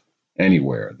world,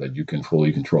 anywhere, that you can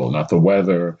fully control, not the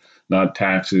weather, not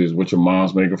taxes, what your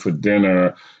mom's making for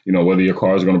dinner, whether your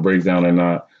car is going to break down or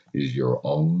not, is your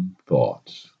own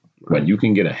thoughts. Right. When you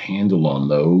can get a handle on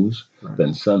those,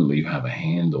 then suddenly you have a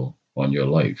handle on your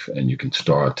life and you can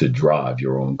start to drive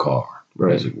your own car,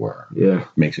 as it were. Yeah.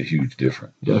 Makes a huge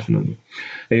difference. Definitely.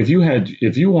 If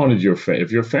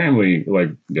your family, like,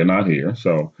 they're not here,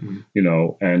 so,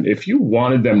 and if you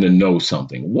wanted them to know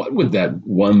something, what would that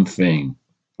one thing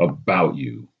about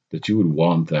you that you would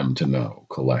want them to know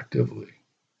collectively?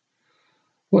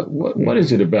 What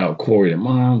is it about Corey,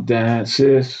 mom, dad,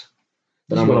 sis?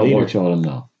 That I'm a leader. I want y'all to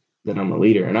know. That I'm a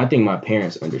leader. And I think my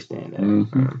parents understand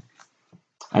that.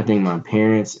 I think my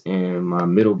parents and my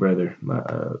middle brother,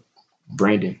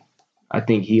 Brandon, I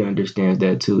think he understands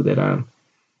that too, that I'm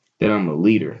a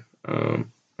leader.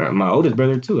 My oldest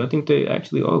brother too. I think they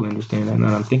actually all understand that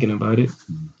now that I'm thinking about it.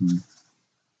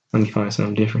 Let me find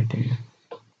something different then.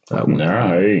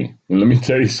 Hey, let me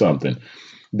tell you something.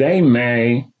 They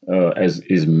may, as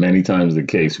is many times the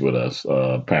case with us,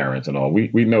 parents and all, we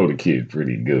know the kid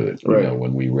pretty good,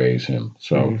 when we raise him.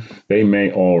 So they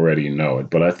may already know it.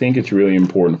 But I think it's really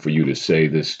important for you to say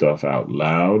this stuff out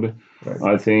loud.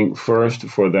 Right. I think first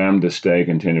for them to stay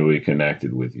continually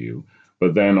connected with you,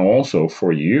 but then also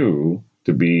for you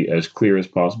to be as clear as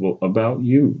possible about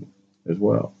you as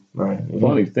well. Right.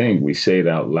 Funny thing, we say it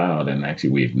out loud and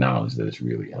actually we acknowledge that it's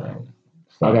really happening.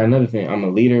 I got another thing. I'm a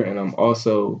leader, and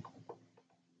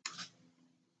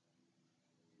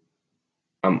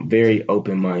I'm very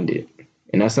open-minded,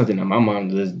 and that's something that my mom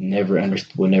will never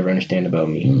understand about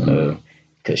me,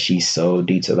 because she's so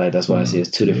detailed. Like, that's why I say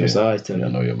it's two different sides to me. I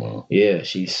know your mom. Yeah,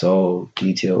 she's so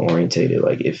detail-orientated.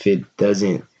 Like, if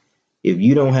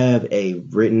you don't have a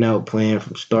written-out plan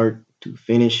from start to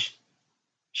finish,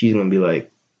 she's gonna be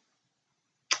like,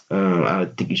 I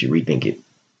think you should rethink it,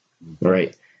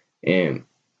 right? And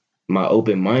my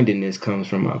open-mindedness comes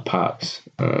from my pops,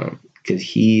 because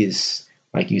he is,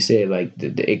 like you said, like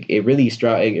it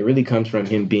really comes from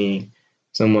him being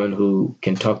someone who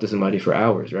can talk to somebody for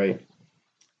hours, right?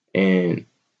 And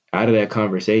out of that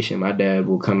conversation, my dad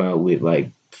will come out with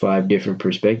like 5 different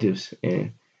perspectives,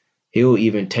 and he'll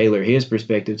even tailor his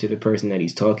perspective to the person that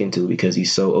he's talking to because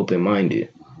he's so open-minded.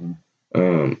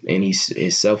 And he's a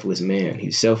selfless man.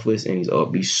 He's selfless and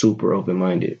he's super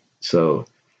open-minded. So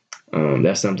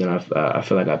that's something I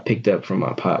feel like I picked up from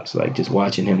my pops, like just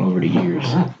watching him over the years.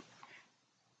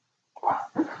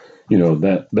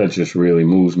 That just really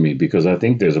moves me because I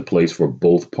think there's a place for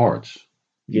both parts.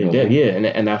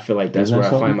 And I feel like that's where I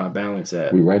find my balance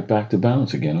at. We're right back to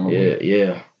balance again, aren't we?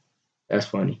 Yeah. That's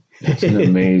funny. It's an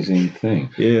amazing thing.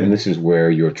 Yeah. And this is where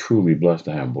you're truly blessed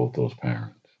to have both those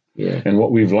parents. Yeah. And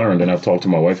what we've learned, and I've talked to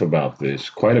my wife about this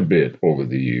quite a bit over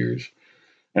the years,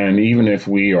 and even if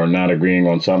we are not agreeing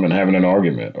on something, having an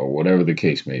argument or whatever the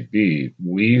case may be,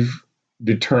 we've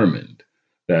determined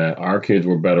that our kids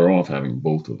were better off having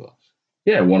both of us.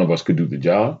 Yeah, one of us could do the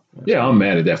job. Absolutely. Yeah, I'm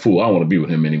mad at that fool. I don't want to be with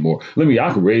him anymore.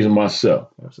 I could raise him myself.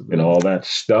 Absolutely. And all that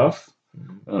stuff.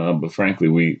 But frankly,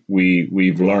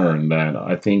 we've learned that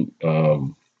I think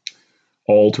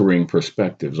altering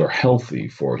perspectives are healthy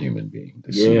for a human being.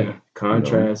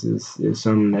 Contrast is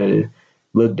something that is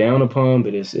looked down upon,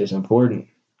 but it's important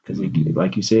because,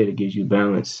 like you said, it gives you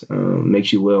balance,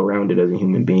 makes you well-rounded as a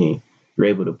human being. You're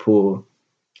able to pull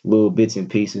little bits and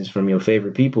pieces from your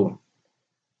favorite people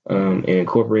and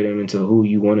incorporate them into who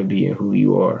you want to be and who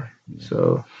you are.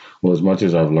 So, well, as much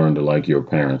as I've learned to like your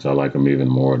parents, I like them even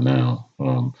more now.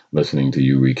 Listening to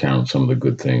you recount some of the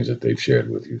good things that they've shared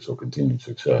with you. So continued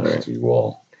success to you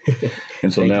all.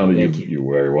 And so now that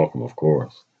you're very welcome, of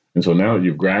course. And so now that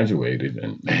you've graduated,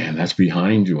 and man, that's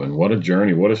behind you, and what a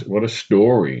journey, what a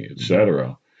story,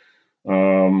 etc.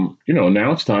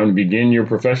 Now it's time to begin your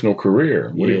professional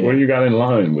career. What do you got in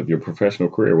line with your professional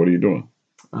career? What are you doing?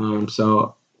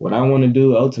 So what I want to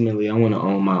do ultimately, I want to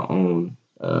own my own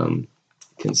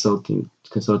consulting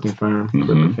firm for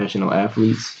professional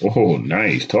athletes. Oh,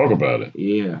 nice. Talk about it.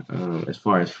 Yeah. As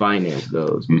far as finance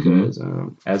goes, because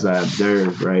as I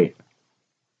observed, right,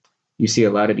 you see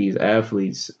a lot of these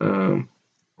athletes,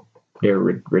 they're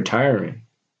retiring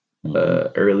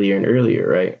earlier and earlier,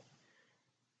 right?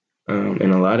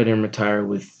 And a lot of them retire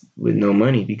with no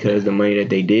money because the money that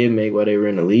they did make while they were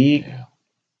in the league,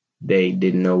 they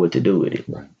didn't know what to do with it,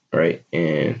 right?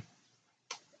 And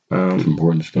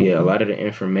important stuff. Yeah, a lot of the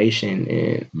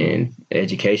information and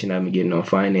education I've been getting on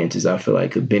finances, I feel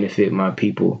like could benefit my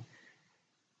people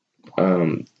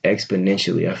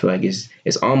exponentially. I feel like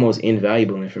it's almost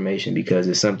invaluable information because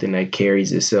it's something that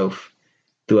carries itself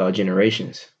throughout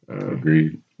generations.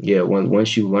 Agreed. Yeah,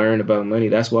 once you learn about money,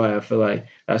 that's why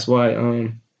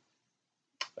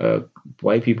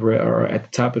white people are at the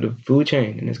top of the food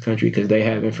chain in this country because they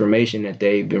have information that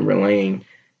they've been relaying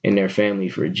in their family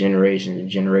for generations and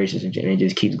generations, and it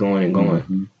just keeps going and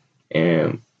going.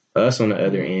 And us on the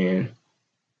other end,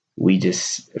 we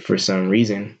just, for some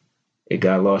reason, it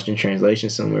got lost in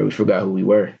translation somewhere. We forgot who we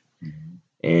were.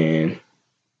 And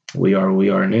we are who we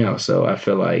are now. So I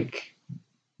feel like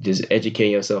just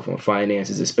educating yourself on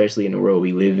finances, especially in the world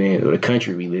we live in, or the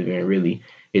country we live in, really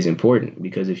is important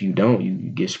because if you don't, you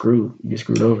get screwed. You get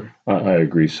screwed over. I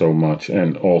agree so much.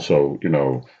 And also,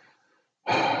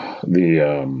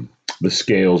 the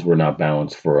scales were not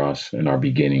balanced for us in our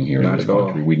beginning here in this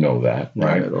country. We know that,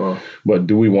 right? Not at all. But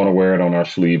do we want to wear it on our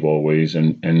sleeve always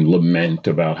and lament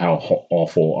about how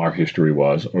awful our history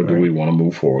was, or do we want to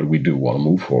move forward? We do want to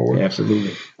move forward.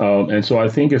 Absolutely. And so I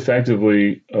think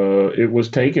effectively it was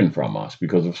taken from us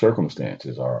because of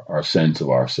circumstances, our sense of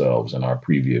ourselves and our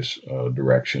previous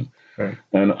direction. Right.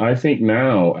 And I think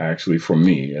now, actually, for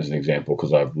me, as an example,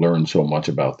 because I've learned so much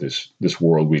about this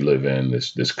world we live in,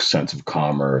 this sense of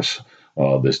commerce,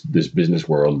 this business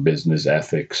world, business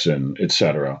ethics, and et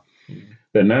cetera,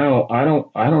 that now I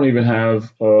don't even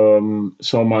have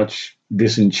so much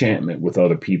disenchantment with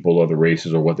other people, other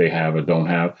races, or what they have or don't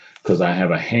have, because I have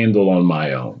a handle on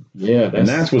my own. Yeah, and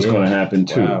that's what's going to happen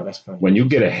too. Wow, that's funny. When you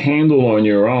get a handle on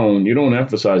your own, you don't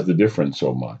emphasize the difference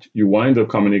so much. You wind up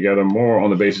coming together more on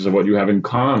the basis of what you have in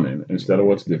common instead of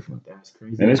what's different. That's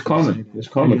crazy. And it's coming. It's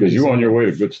coming because you're on your way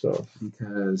to good stuff.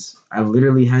 Because I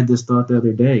literally had this thought the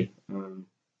other day.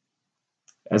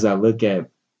 As I look at,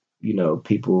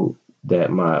 people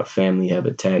that my family have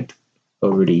attacked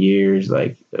over the years,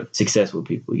 like successful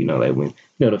people, like when,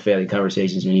 the family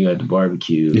conversations when you at the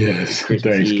barbecue, Christmas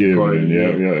Thanksgiving, party,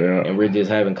 and we're just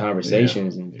having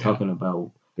conversations and talking about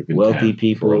wealthy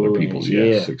people, for other people's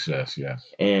success,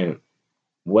 And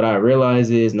what I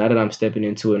realize is now that I'm stepping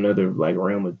into another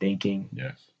realm of thinking,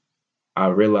 I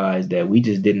realized that we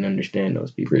just didn't understand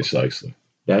those people. Precisely.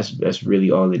 That's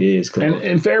really all it is.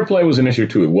 And fair play was an issue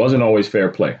too. It wasn't always fair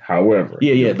play. However,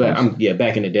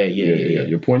 back in the day,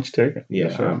 Your point's taken.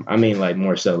 I mean,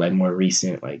 more so, more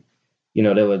recent,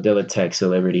 they'll attack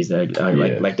celebrities that are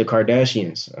like the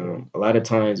Kardashians. A lot of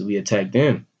times we attack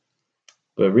them,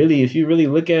 but really, if you really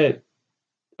look at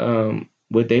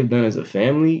what they've done as a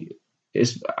family,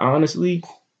 it's honestly,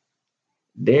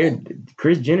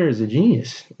 Kris Jenner is a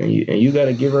genius, and you got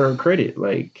to give her credit.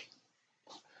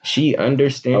 She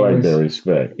understands. I like that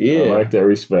respect. Yeah, I like that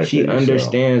respect. She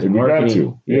understands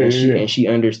marketing. And she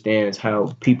understands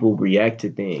how people react to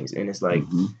things, and it's like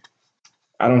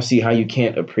I don't see how you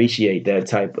can't appreciate that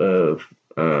type of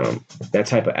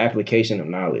application of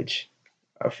knowledge.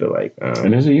 I feel like,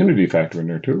 and there's a unity factor in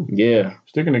there too. Yeah,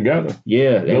 sticking together.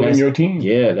 Yeah, building your team.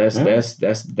 Yeah,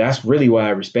 that's really why I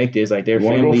respect it. It's like their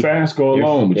family. You want to go fast, go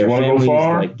alone. But you want to go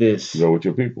far, like this. Go with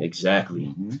your people.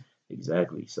 Exactly.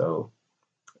 Exactly. So,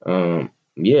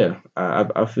 Yeah,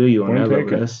 I feel you on Point that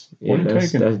level. taken. Point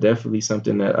That's taken. definitely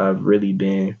something that I've really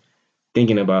been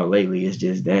thinking about lately. It's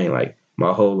just dang, like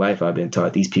my whole life I've been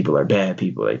taught these people are bad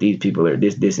people, like these people are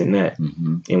this and that.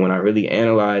 Mm-hmm. And when I really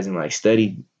analyze and like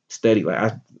study,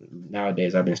 like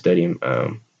nowadays I've been studying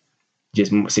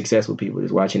just successful people,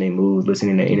 just watching their moves,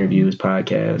 listening to interviews,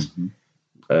 podcasts,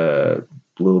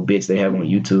 little bits they have on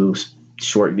YouTube,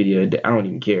 short video. I don't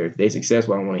even care if they're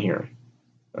successful. I want to hear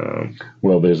them.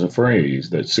 Well, there's a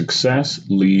phrase that success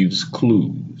leaves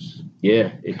clues.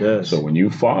 Yeah, it does. So when you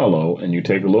follow and you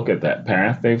take a look at that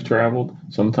path they've traveled,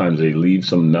 sometimes they leave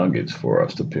some nuggets for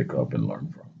us to pick up and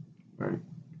learn from. Right.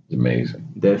 It's amazing.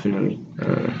 Definitely.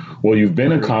 Well, you've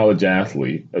been a college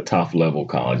athlete, a top level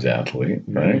college athlete,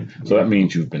 right? Mm-hmm. So that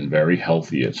means you've been very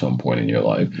healthy at some point in your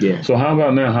life. Yeah. So how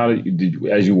about now? How did you,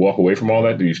 as you walk away from all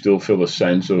that, do you still feel a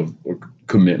sense of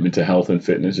commitment to health and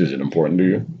fitness? Is it important to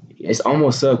you? It's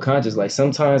almost subconscious. Like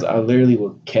sometimes I literally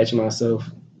will catch myself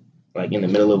like in the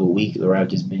middle of a week where I've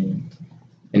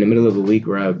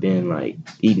been like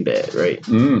eating bad, right?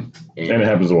 And it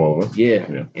happens to all of us. Yeah.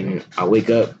 And then I wake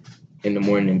up in the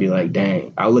morning and be like,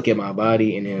 dang, I'll look at my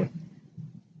body and then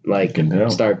like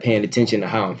start paying attention to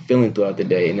how I'm feeling throughout the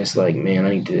day. And it's like, man,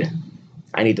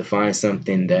 I need to find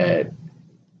something that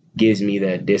gives me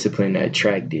that discipline that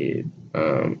track did,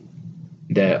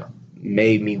 that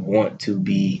made me want to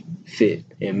be fit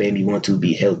and made me want to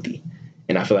be healthy.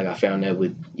 And I feel like I found that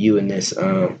with you in this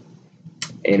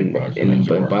in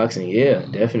boxing. Yeah,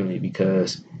 definitely,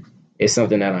 because it's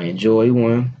something that I enjoy.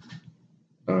 One,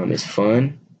 it's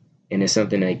fun, and it's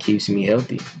something that keeps me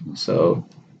healthy. So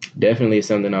definitely it's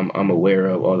something I'm aware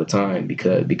of all the time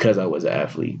because I was an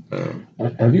athlete.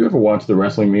 Have you ever watched the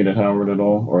wrestling meet at Howard at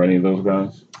all, or any of those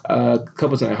guys? A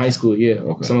couple times in high school, yeah.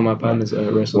 Okay. Some of my partners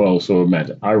wrestled. Well, so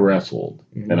imagine I wrestled,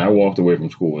 and I walked away from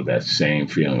school with that same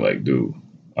feeling, like, dude,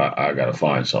 I gotta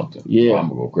find something. Yeah, I'm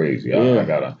gonna go crazy. I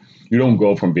gotta. You don't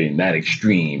go from being that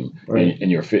extreme in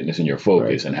your fitness and your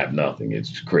fitness and have nothing.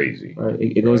 It's crazy. Right.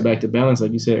 It goes back to balance,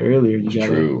 like you said earlier.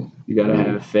 You gotta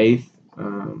have faith.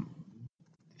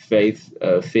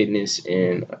 Fitness,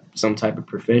 and some type of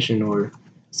profession or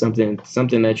something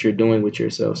that you're doing with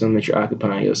yourself, something that you're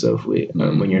occupying yourself with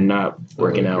when you're not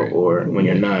working out or when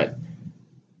you're not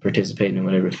participating in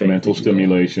whatever faith. Mental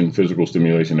stimulation, physical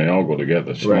stimulation, they all go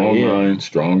together. Strong mind,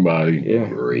 strong body,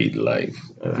 great life.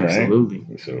 Absolutely.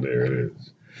 So there it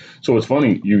is. So it's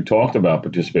funny, you talked about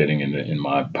participating in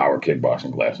my power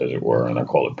kickboxing class, as it were, and I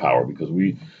call it power because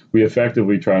we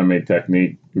effectively try to make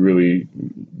technique really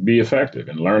be effective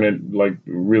and learn it like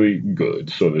really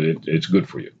good so that it's good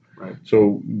for you. Right.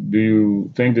 So do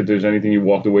you think that there's anything you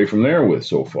walked away from there with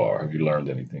so far? Have you learned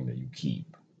anything that you keep?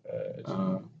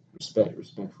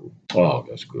 Respectful. Oh,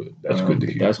 that's good. That's good to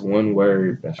hear. That's one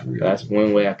word. That's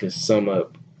one way I could sum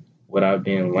up what I've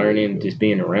been learning, just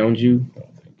being around you,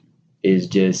 is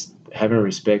just having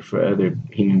respect for other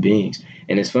human beings.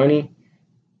 And it's funny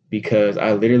because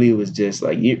I literally was just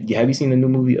like, have you seen the new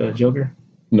movie Joker?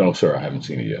 No, sir, I haven't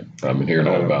seen it yet. I've been hearing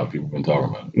all about it. People have been talking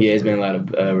about it. Yeah, it's been a lot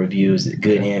of reviews,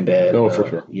 good and bad. No, for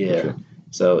sure. Yeah. For sure.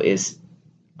 So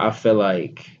I feel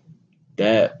like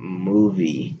that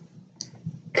movie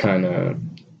kind of,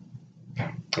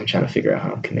 I'm trying to figure out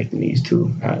how I'm connecting these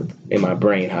two in my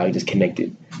brain, how I just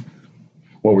connected.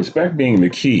 Well, respect being the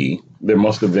key, there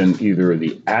must have been either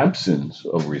the absence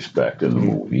of respect in the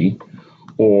movie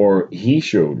or he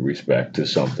showed respect to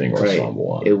something or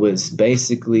someone. It was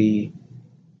basically,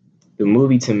 the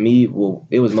movie to me, well,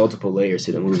 it was multiple layers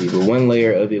to the movie, but one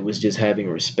layer of it was just having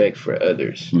respect for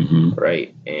others,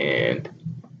 right? And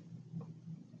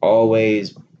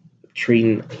always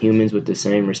treating humans with the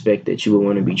same respect that you would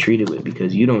want to be treated with,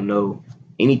 because you don't know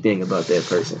anything about that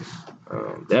person.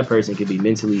 That person could be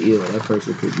mentally ill. That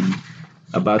person could be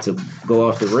about to go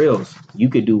off the rails. You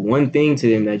could do one thing to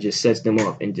them that just sets them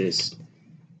off and just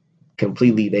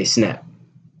completely they snap.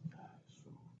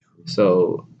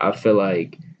 So I feel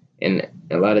like, and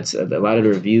a lot of the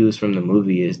reviews from the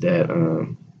movie is that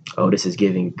this is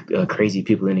giving crazy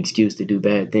people an excuse to do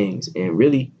bad things, and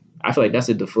really I feel like that's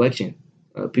a deflection.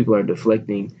 People are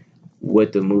deflecting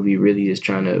what the movie really is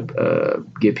trying to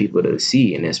get people to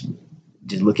see, and that's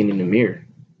just looking in the mirror,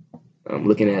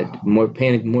 looking at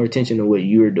paying more attention to what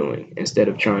you're doing instead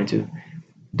of trying to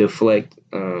deflect,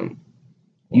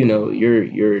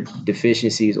 your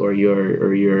deficiencies or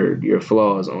your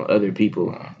flaws on other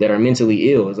people that are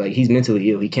mentally ill. It's like, he's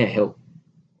mentally ill. He can't help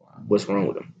what's wrong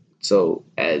with him. So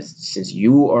since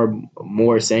you are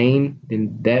more sane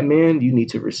than that man, you need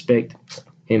to respect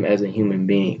him as a human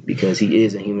being, because he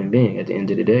is a human being at the end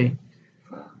of the day.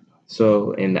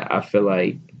 So, and I feel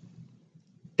like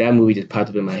that movie just popped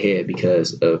up in my head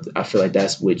because I feel like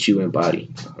that's what you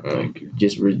embody. Thank you.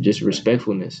 Just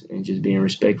respectfulness and just being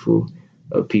respectful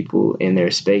of people in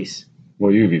their space.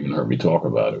 Well, you've even heard me talk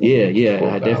about it.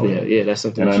 Yeah, I definitely have. Yeah, that's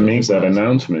something. And I make that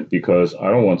announcement because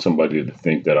I don't want somebody to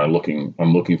think that I'm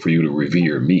looking for you to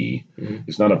revere me. Mm-hmm.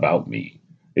 It's not about me.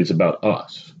 It's about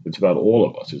us. It's about all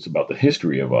of us. It's about the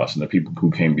history of us and the people who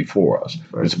came before us.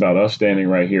 Right. It's about us standing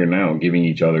right here now and giving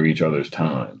each other's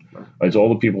time. Right. It's all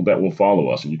the people that will follow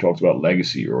us. And you talked about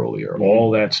legacy earlier. Mm-hmm.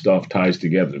 All that stuff ties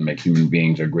together to make human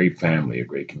beings a great family, a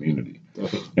great community.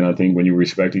 Definitely. And I think when you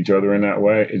respect each other in that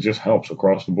way, it just helps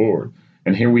across the board.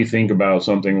 And here we think about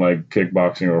something like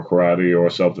kickboxing or karate or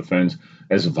self-defense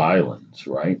as violence,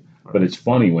 right? But it's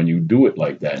funny when you do it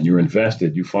like that and you're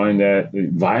invested, you find that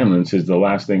violence is the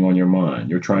last thing on your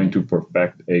mind. You're trying to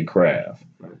perfect a craft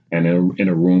and in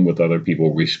a room with other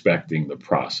people respecting the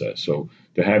process. So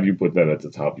to have you put that at the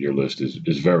top of your list is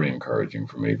very encouraging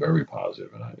for me, very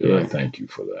positive. And I thank you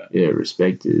for that. Yeah,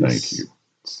 respect is. Thank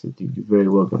you. You're very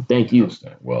welcome. Thank you.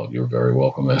 Well, you're very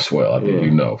welcome as well. I think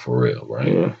you know for real,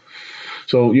 right? Yeah.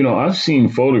 So, I've seen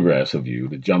photographs of you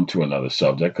to jump to another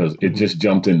subject because it just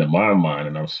jumped into my mind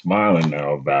and I'm smiling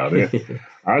now about it.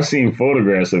 I've seen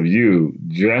photographs of you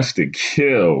dressed to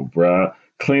kill, bruh,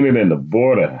 cleaner than the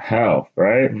board of health,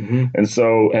 right? Mm-hmm. And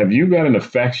so have you got an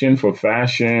affection for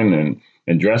fashion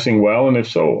and dressing well? And if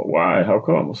so, why? How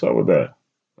come? What's up with that?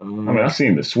 I mean, I've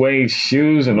seen the suede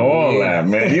shoes and all that,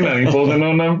 man. You're not even supposed to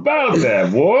know nothing about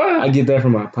that, boy. I get that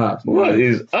from my pops. Man. What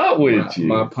is up with you?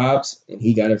 My pops, and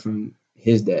he got it from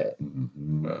his dad.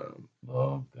 Mm-hmm.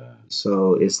 Love that.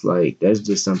 So it's like, that's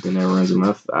just something that runs in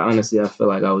my, honestly, I feel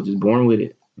like I was just born with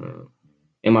it.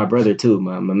 And my brother too,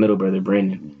 my middle brother,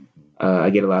 Brandon.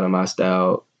 I get a lot of my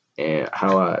style and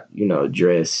how I,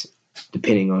 dress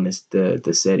depending on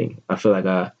the setting. I feel like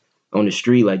on the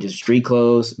street, like just street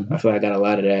clothes, I feel like I got a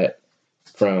lot of that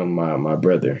from my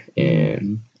brother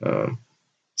and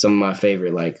some of my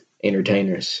favorite like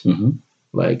entertainers. Mm-hmm.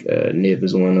 Like Nip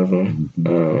is one of them.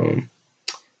 Mm-hmm.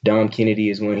 Dom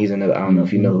Kennedy is one. He's another. I don't know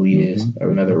if you know who he is,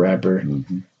 or another rapper.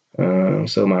 Mm-hmm.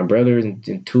 So my brothers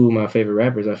and two of my favorite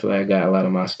rappers, I feel like I got a lot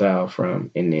of my style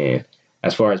from. And then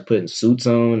as far as putting suits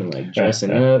on and like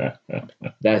dressing up,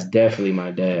 that's definitely my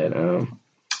dad.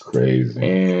 Crazy.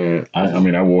 And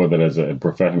I wore that as a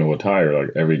professional attire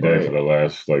like every day for the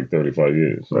last like 35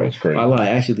 years. So it's crazy. I lie.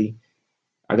 Actually,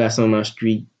 I got some of my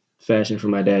street fashion from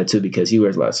my dad too because he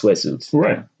wears a lot of sweatsuits.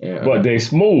 Right. Yeah. But they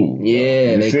smooth.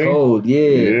 Yeah, they cold. Yeah.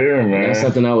 Yeah, man. And that's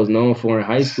something I was known for in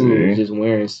high school, was just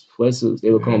wearing sweatsuits.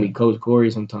 They would call me Coach Corey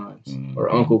sometimes,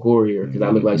 or Uncle Corey, or because I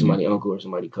look like somebody uncle or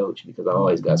somebody coach because I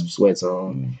always got some sweats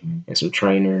on and some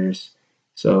trainers.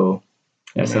 So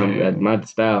that's something that my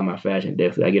style, my fashion,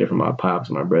 definitely I get it from my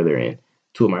pops, my brother, and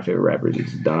two of my favorite rappers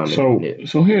is Dom and Nip.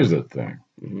 So here's the thing.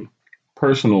 Mm-hmm.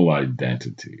 Personal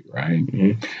identity, right?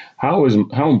 Mm-hmm.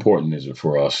 How important is it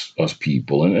for us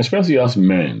people, and especially us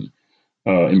men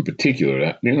in particular,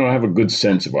 that have a good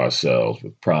sense of ourselves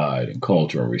with pride and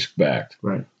culture and respect?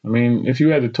 Right. I mean, if you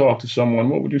had to talk to someone,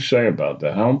 what would you say about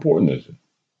that? How important is it?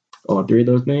 All three of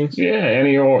those things? Yeah,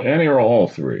 any or all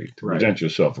three to present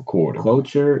yourself accordingly.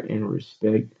 Culture and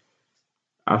respect.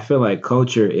 I feel like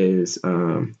culture is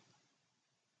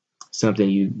something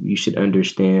you should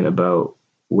understand about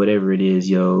whatever it is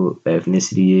your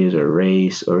ethnicity is or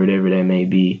race or whatever that may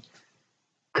be,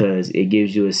 because it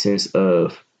gives you a sense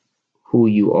of who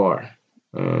you are.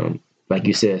 Like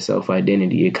you said,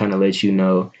 self-identity. It kind of lets you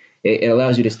know, it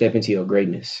allows you to step into your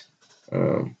greatness.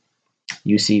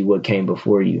 You see what came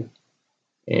before you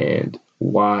and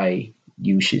why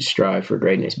you should strive for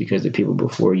greatness because the people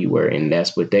before you were, and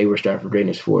that's what they were striving for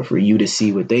greatness for you to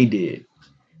see what they did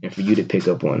and for you to pick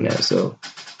up on that. So,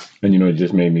 and it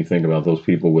just made me think about those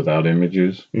people without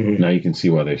images. Mm-hmm. Now you can see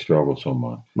why they struggle so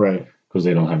much. Right. Because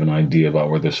they don't have an idea about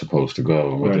where they're supposed to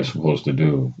go and what they're supposed to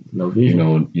do. No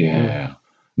vision.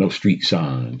 No street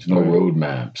signs, no road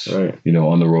maps, on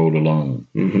the road alone.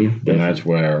 Mm-hmm. And that's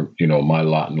where, my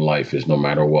lot in life is no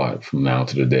matter what, from now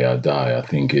to the day I die. I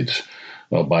think it's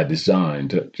by design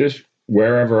to just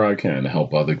wherever I can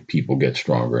help other people get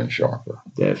stronger and sharper.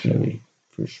 Definitely,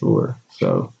 for sure.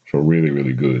 So really,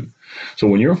 really good. So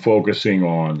when you're focusing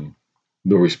on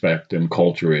the respect and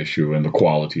culture issue and the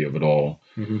quality of it all,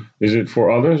 is it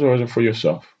for others or is it for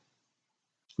yourself?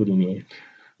 What do you mean?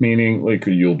 Meaning, like,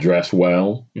 you'll dress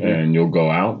well and you'll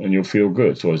go out and you'll feel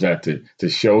good. So is that to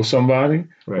show somebody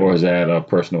or is that a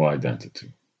personal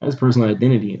identity? That's personal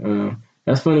identity.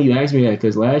 That's funny you asked me that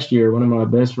because last year, one of my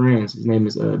best friends, his name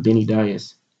is Benny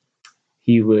Dias,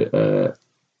 he would,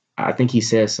 I think he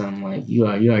said something like, you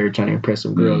out here trying to impress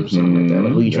some girls or something like that.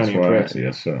 Like, who you trying to impress?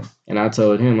 Yes, sir. And I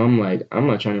told him, I'm like, I'm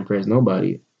not trying to impress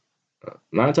nobody.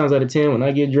 9 times out of 10, when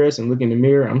I get dressed and look in the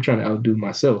mirror, I'm trying to outdo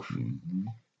myself.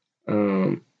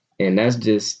 And that's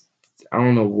just, I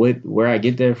don't know where I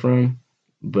get that from,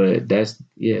 but that's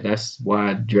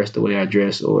why I dress the way I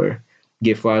dress or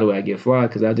get fly the way I get fly,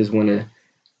 because I just want to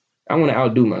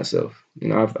outdo myself. You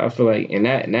know, I feel like, and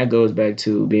that goes back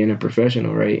to being a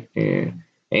professional, right? And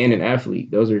an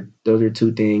athlete. Those are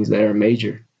two things that are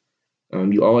major.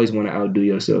 You always want to outdo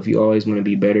yourself. You always want to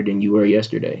be better than you were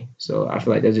yesterday. So I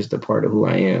feel like that's just a part of who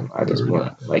I am. I just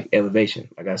want like elevation,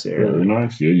 like I said earlier. Very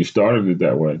nice. Yeah, you started it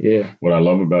that way. Yeah. What I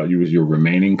love about you is you're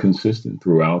remaining consistent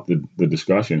throughout the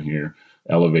discussion here.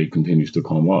 Elevate continues to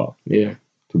come up. Yeah.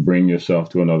 To bring yourself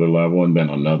to another level and then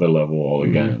another level all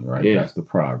again, right? Yeah. That's the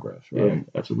progress, right? Yeah,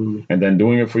 absolutely. And then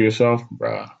doing it for yourself,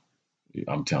 bruh,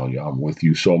 I'm telling you, I'm with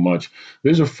you so much.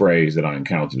 There's a phrase that I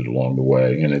encountered along the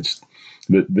way, and it's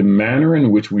the manner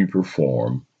in which we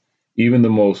perform, even the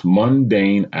most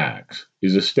mundane acts,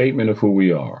 is a statement of who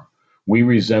we are. We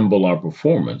resemble our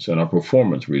performance, and our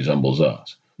performance resembles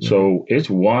us. So it's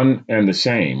one and the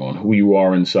same on who you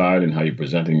are inside and how you're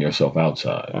presenting yourself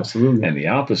outside. Absolutely. And the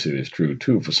opposite is true,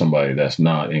 too, for somebody that's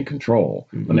not in control.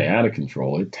 When they're out of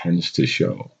control, it tends to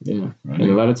show. Yeah. Right? And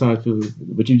a lot of times, people,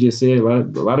 what you just said, a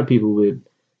lot of people would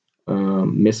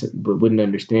miss it, but wouldn't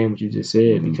understand what you just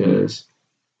said, because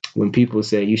when people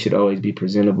say you should always be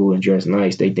presentable and dress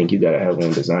nice, they think you got to have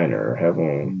on designer or have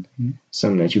on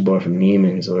something that you bought from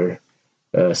Neiman's or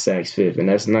Saks Fifth. And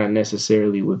that's not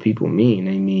necessarily what people mean.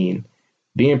 They mean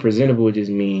being presentable just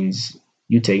means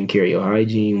you taking care of your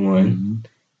hygiene, one,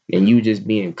 and you just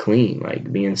being clean,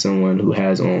 like being someone who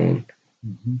has on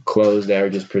clothes that are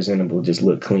just presentable, just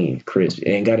look clean, crisp. It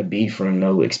ain't got to be from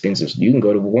no expensive. You can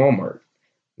go to Walmart,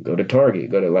 go to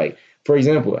Target, go to, like, for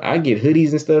example, I get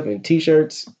hoodies and stuff and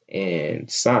T-shirts and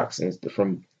socks and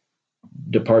from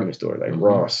department stores like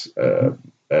Ross,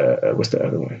 what's the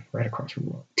other one? Right across from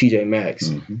Ross, TJ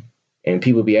Maxx. And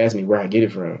people be asking me where I get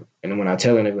it from. And then when I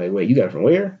tell them, they're like, wait, you got it from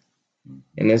where?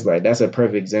 And it's like, that's a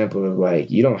perfect example of, like,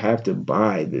 you don't have to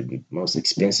buy the most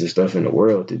expensive stuff in the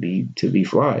world to be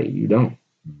fly. You don't.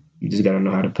 You just got to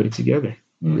know how to put it together,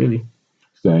 really.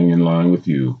 Staying in line with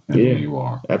you and who you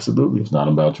are. Absolutely. It's not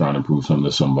about trying to prove something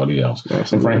to somebody else.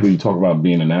 Absolutely. And frankly, you talk about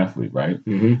being an athlete, right?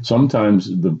 Sometimes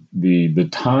the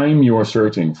time you're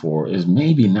searching for is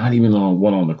maybe not even the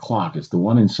one on the clock. It's the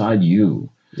one inside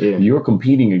you. Yeah. You're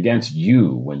competing against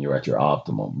you when you're at your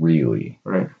optimum, really.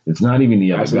 Right. It's not even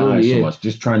the other guy so much,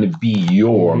 just trying to be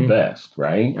your best,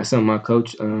 right? That's something my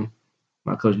coach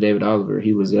David Oliver,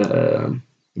 he was a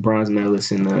bronze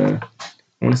medalist in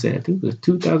I want to say, I think it was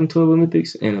 2012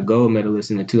 Olympics, and a gold medalist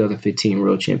in the 2015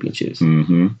 World Championships.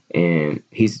 And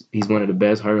he's one of the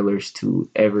best hurlers to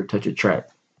ever touch a track.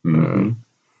 And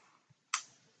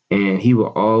he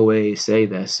will always say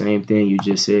that same thing you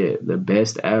just said. The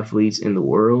best athletes in the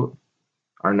world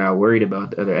are not worried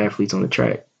about the other athletes on the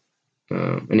track.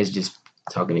 And it's just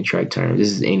talking in track terms.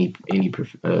 This is any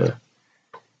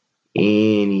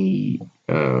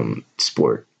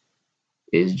sport.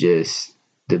 It's just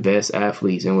the best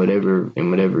athletes in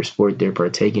whatever sport they're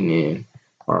partaking in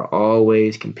are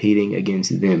always competing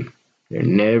against them. They're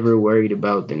never worried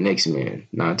about the next man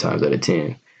 9 times out of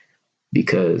 10,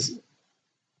 because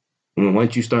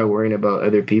once you start worrying about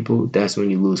other people, that's when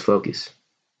you lose focus.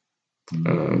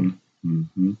 And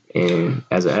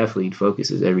as an athlete,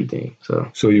 focus is everything.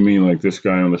 So you mean like this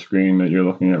guy on the screen that you're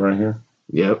looking at right here?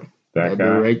 Yep. That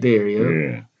guy right there.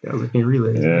 Yep. Yeah. That was looking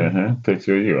relays. Yeah.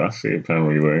 Picture of you. I see it pen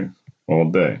relay all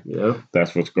day. Yep.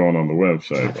 That's what's going on the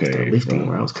website page. Lifting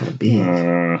where I was kind of big.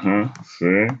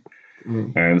 See?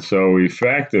 And so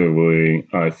effectively,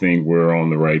 I think we're on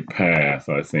the right path,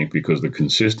 I think, because the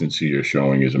consistency you're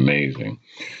showing is amazing.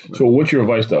 So what's your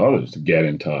advice to others to get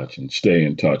in touch and stay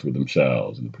in touch with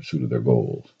themselves in the pursuit of their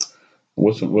goals?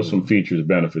 What's some features,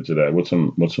 benefits of that? What's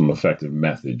some effective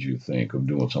methods you think of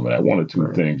doing some of that? 1 or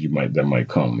 2 things that might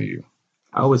come to you.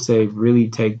 I would say really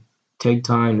take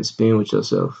time to spend with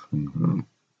yourself.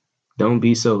 Don't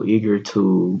be so eager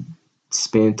to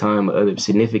spend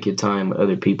significant time with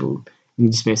other people. You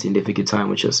need to spend significant time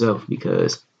with yourself,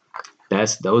 because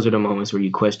those are the moments where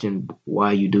you question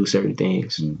why you do certain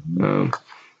things, and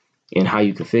how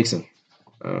you can fix them.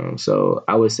 So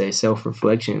I would say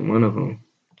self-reflection, one of them,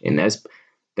 and that's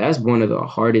one of the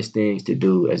hardest things to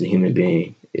do as a human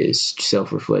being, is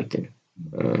self-reflecting,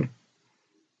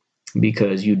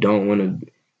 because you don't want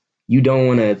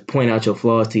to point out your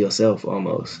flaws to yourself.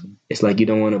 Almost, it's like you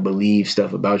don't want to believe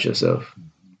stuff about yourself,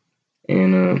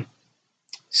 and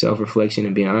self-reflection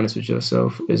and being honest with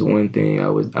yourself is one thing I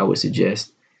would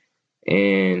suggest.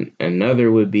 And another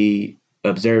would be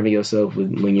observing yourself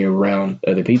when you're around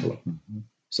other people.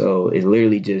 So it's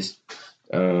literally just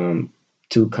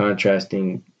two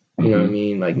contrasting, you know what I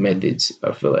mean, like methods.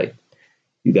 I feel like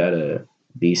you gotta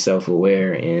be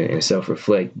self-aware and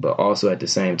self-reflect, but also at the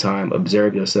same time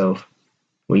observe yourself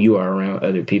when you are around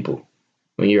other people,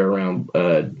 when you're around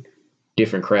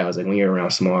different crowds, like when you're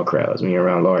around small crowds, when you're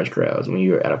around large crowds, when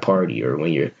you're at a party, or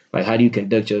when you're like, how do you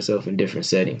conduct yourself in different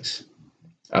settings?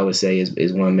 I would say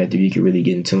is one method you can really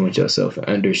get in tune with yourself and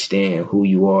understand who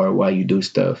you are, why you do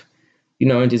stuff, you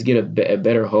know, and just get a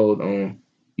better hold on,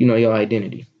 you know, your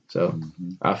identity. So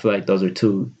I feel like those are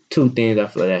two things I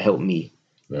feel like that helped me.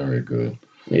 Very good.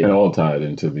 Yeah. And all tied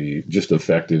into the just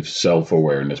effective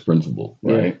self-awareness principle,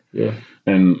 right? Yeah.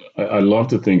 And I love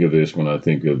to think of this when I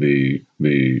think of the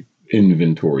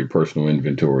inventory, personal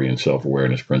inventory and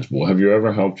self-awareness principle. Have you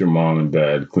ever helped your mom and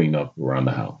dad clean up around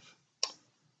the house?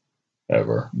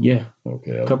 Ever? Yeah.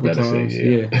 Okay. A couple times.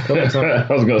 Yeah. A couple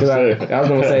times. I was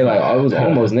gonna say like I was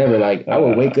almost never like I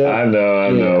would wake up. I know.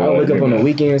 I would wake up on the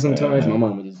weekend sometimes. My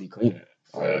mom would just be cleaning.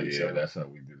 Yeah, that's how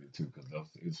we did it too. Because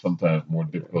it's sometimes more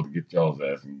difficult to get y'all's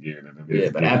ass in gear than it is. Yeah,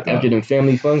 but after them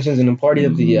family functions and them parties,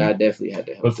 I definitely had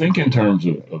to help. But think in terms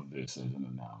of this as an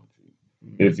analogy.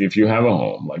 If you have a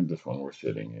home like this one we're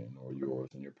sitting in, or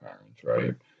yours and your parents,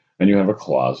 right? And you have a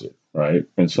closet, right?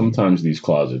 And sometimes these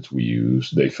closets we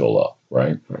use, they fill up,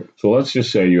 right? So let's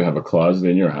just say you have a closet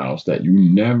in your house that you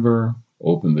never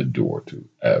open the door to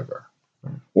ever.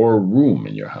 Or a room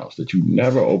in your house that you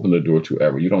never open the door to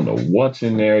ever. You don't know what's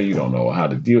in there. You don't know how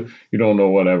to deal. You don't know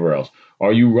whatever else.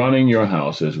 Are you running your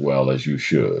house as well as you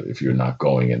should if you're not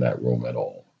going in that room at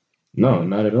all? No,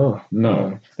 not at all.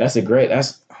 No. I'm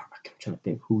trying to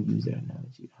think who used that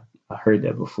analogy. I heard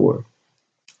that before.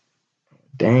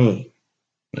 Dang.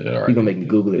 Yeah, You're going to make me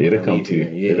Google it. It'll come to you.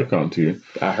 Yeah. It'll come to you.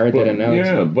 I heard that analogy.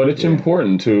 Yeah, but it's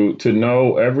important to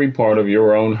know every part of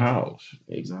your own house.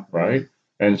 Exactly. Right?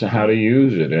 And so how to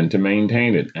use it and to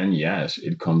maintain it. And yes,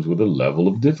 it comes with a level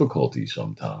of difficulty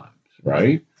sometimes,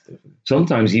 right?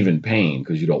 Sometimes even pain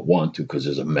because you don't want to because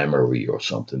there's a memory or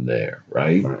something there,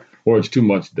 right? Or it's too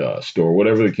much dust or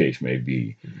whatever the case may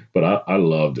be. But I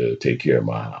love to take care of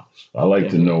my house. I like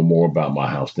to know more about my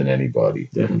house than anybody.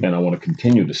 And I want to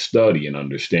continue to study and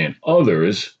understand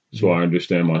others so I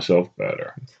understand myself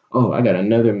better. Oh, I got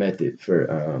another method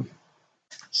for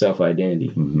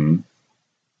self-identity.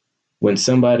 When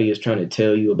somebody is trying to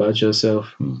tell you about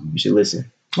yourself, you should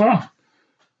listen.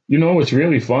 You know, it's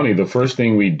really funny. The first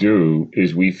thing we do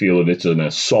is we feel that it's an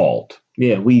assault.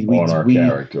 Yeah, on our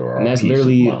character. And that's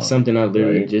literally something I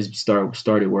literally just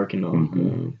started working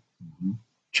on.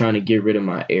 Trying to get rid of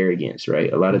my arrogance,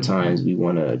 right? A lot of times we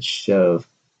want to shove,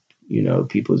 you know,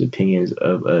 people's opinions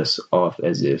of us off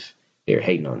as if they're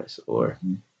hating on us or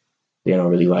they don't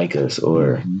really like us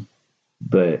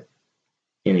but.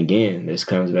 And again, this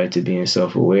comes back to being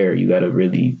self-aware. You got to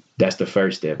really, that's the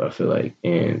first step, I feel like.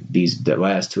 And the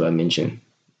last two I mentioned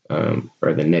are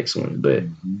the next one. But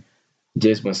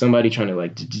just when somebody trying to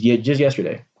just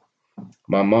yesterday,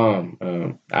 my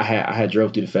mom, I had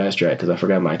drove through the fast track because I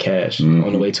forgot my cash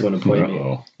on the way to an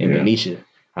appointment in Benicia.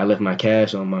 I left my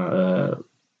cash on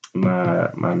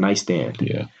my nightstand.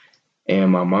 Yeah.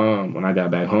 And my mom, when I got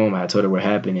back home, I told her what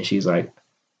happened. And she's like,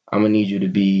 I'm going to need you to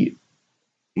be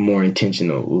more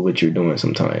intentional with what you're doing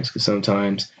sometimes, because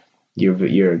sometimes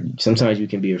sometimes you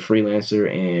can be a freelancer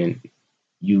and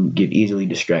you get easily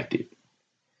distracted.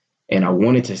 And I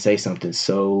wanted to say something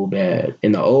so bad.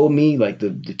 In the old me, like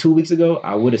the 2 weeks ago,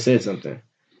 I would have said something.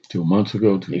 2 months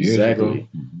ago, 2 years ago.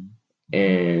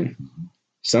 And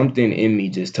something in me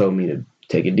just told me to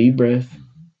take a deep breath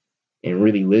and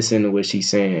really listen to what she's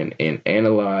saying and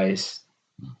analyze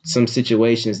some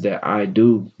situations that I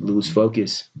do lose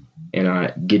focus and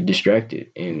I get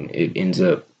distracted and it ends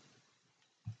up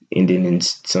ending in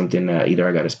something that either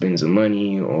I got to spend some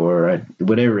money or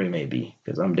whatever it may be,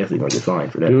 because I'm definitely going to get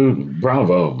fined for that. Dude,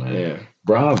 bravo, man. Yeah.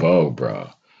 Bravo, bro.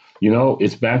 You know,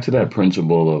 it's back to that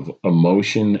principle of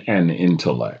emotion and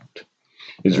intellect.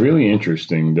 It's really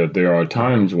interesting that there are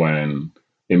times when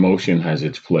emotion has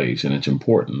its place and it's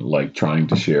important, like trying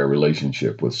to share a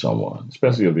relationship with someone,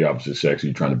 especially of the opposite sex.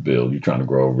 You're trying to build, you're trying to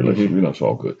grow a relationship, you know, it's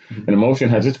all good. And emotion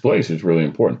has its place. It's really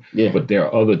important. Yeah. But there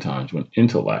are other times when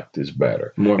intellect is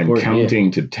better. More important, and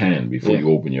counting to 10 before you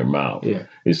open your mouth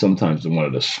is sometimes one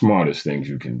of the smartest things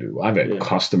you can do. I've had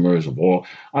customers of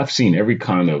I've seen every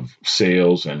kind of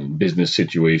sales and business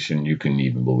situation you can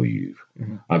even believe.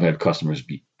 I've had customers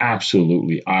be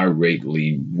absolutely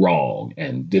irately wrong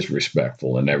and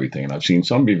disrespectful and everything. And I've seen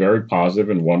some be very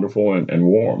positive and wonderful and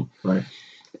warm. Right.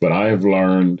 But I have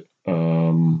learned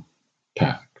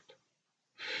tact.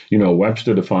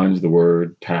 Webster defines the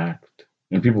word tact.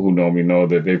 And people who know me know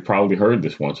that they've probably heard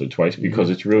this once or twice because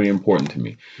it's really important to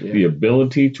me. Yeah. The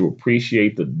ability to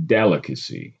appreciate the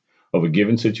delicacy of a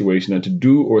given situation and to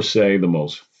do or say the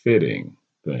most fitting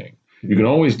thing. You can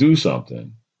always do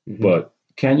something, but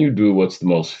can you do what's the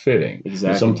most fitting? Exactly.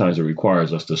 And sometimes it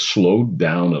requires us to slow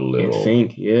down a little. And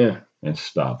think, and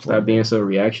stop being so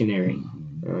reactionary.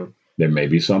 There may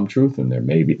be some truth in there,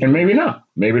 maybe, and maybe not.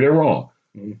 Maybe they're wrong.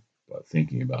 But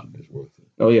thinking about it is worth it.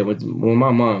 Oh yeah, when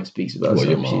my mom speaks about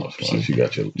something, your mom, she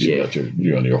got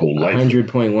your whole life.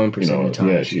 100.1% of the time.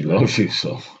 Yeah, she loves you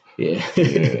so. Yeah.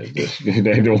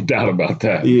 They don't doubt about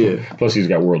that. Yeah. Plus, he's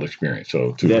got world experience,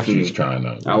 so too, definitely. She's trying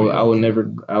to.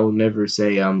 I will never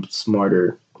say I'm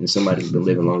smarter than somebody who's been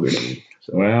living longer than me.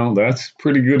 So. Well, that's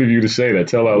pretty good of you to say that.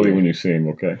 Tell Ali when you see him,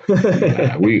 okay?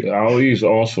 Ali's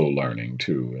also learning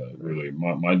too. Really,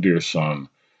 my dear son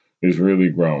is really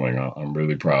growing. I'm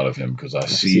really proud of him because I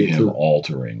see him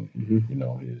altering,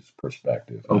 his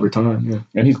perspective over time. Yeah,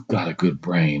 and he's got a good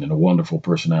brain and a wonderful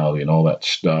personality and all that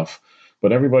stuff.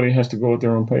 But everybody has to go at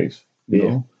their own pace, you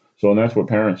know. So and that's where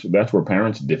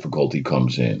parents' difficulty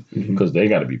comes in because they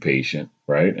got to be patient,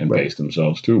 right, and pace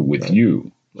themselves too with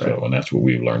you. Right. So and that's what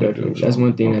we've learned to do. So that's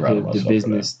one thing that the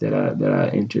business that I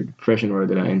entered, the profession world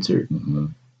that I entered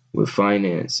with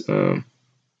finance.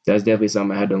 That's definitely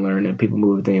something I had to learn, that people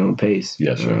move at their own pace.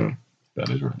 Yes, sir. That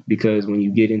is right. Because when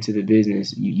you get into the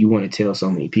business, you want to tell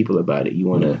so many people about it. You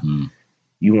want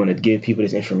to give people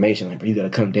this information. Like, bro, you got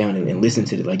to come down and listen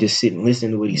to it. Like, just sit and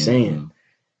listen to what he's saying.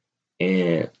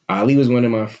 And Ali was one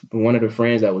of the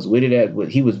friends that was with it at what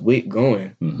he was with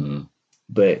going.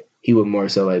 But he would more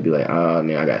so like be like, oh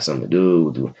man, I got something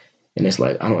to do. And it's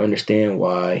like, I don't understand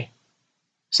why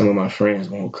some of my friends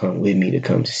won't come with me to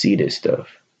come see this stuff.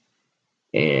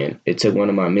 And it took one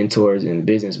of my mentors in the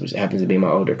business, which happens to be my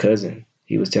older cousin.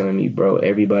 He was telling me, bro,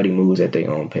 everybody moves at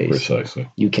their own pace. Precisely.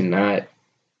 You cannot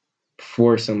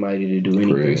force somebody to do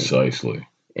anything. Precisely.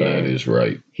 That is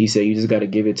right. He said, you just got to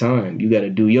give it time. You got to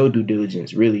do your due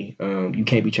diligence, really. You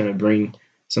can't be trying to bring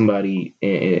somebody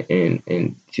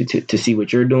and to see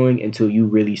what you're doing until you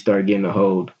really start getting a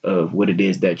hold of what it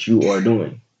is that you are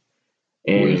doing.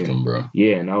 And, wisdom, bro.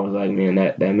 Yeah, and I was like, man,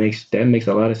 that makes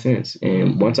a lot of sense.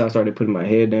 And once I started putting my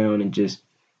head down and just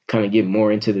kind of get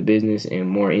more into the business and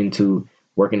more into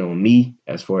working on me,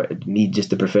 as for me,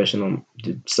 just the professional,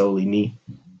 solely me,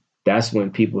 that's when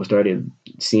people started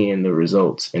seeing the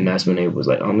results, and that's when it was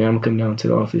like, oh man, I'm gonna come down to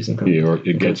the office and come. Yeah, or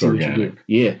it gets organic.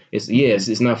 Yeah,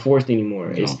 it's not forced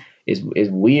anymore. No. It's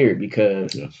weird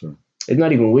because. Yes, sir. It's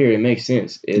not even weird. It makes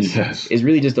sense. It's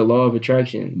really just the law of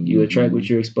attraction. You attract what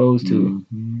you're exposed to.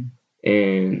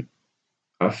 And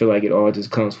I feel like it all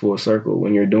just comes full circle.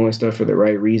 When you're doing stuff for the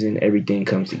right reason, everything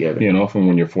comes together. Yeah, and often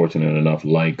when you're fortunate enough,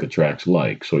 like attracts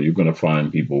like. So you're going to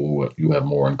find people who you have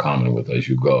more in common with as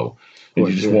you go. And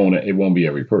you just it won't be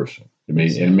every person. It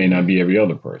may not be every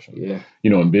other person. Yeah.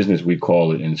 In business,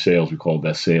 in sales, we call it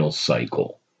that sales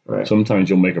cycle. Right. Sometimes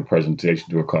you'll make a presentation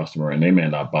to a customer and they may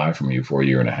not buy from you for a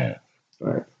year and a half.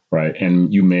 Right.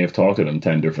 And you may have talked to them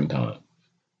 10 different times.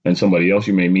 And somebody else,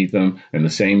 you may meet them in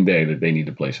the same day that they need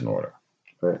to place an order.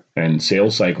 Right. And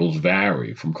sales cycles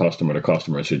vary from customer to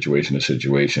customer, situation to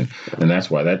situation. Right. And that's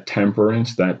why that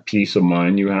temperance, that peace of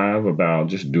mind you have about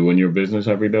just doing your business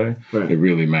every day, it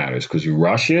really matters because you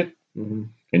rush it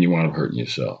and you wind up hurting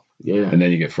yourself. Yeah. And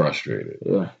then you get frustrated.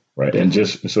 Yeah. Right. And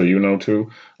just so you know,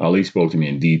 too, Ali spoke to me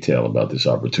in detail about this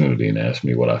opportunity and asked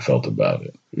me what I felt about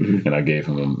it. And I gave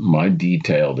him my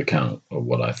detailed account of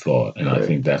what I thought. And I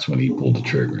think that's when he pulled the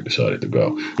trigger and decided to go.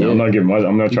 Now,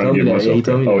 I'm not trying to give myself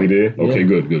credit. Oh, he did? Okay,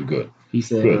 yeah. Good. He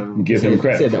said, give him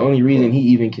credit. He said the only reason he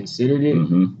even considered it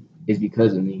is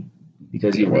because of me.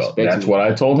 Because he respects me. That's what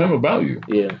I told him about you.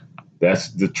 Yeah. That's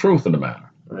the truth of the matter.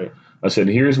 Right. I said,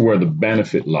 here's where the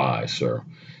benefit lies, sir.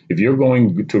 If you're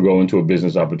going to go into a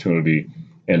business opportunity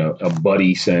in a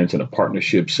buddy sense, in a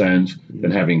partnership sense,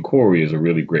 then having Corey is a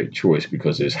really great choice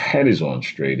because his head is on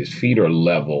straight, his feet are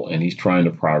level, and he's trying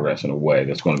to progress in a way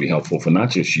that's going to be helpful for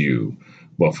not just you,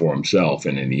 but for himself.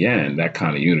 And in the end, that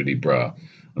kind of unity, bro,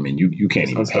 I mean, you can't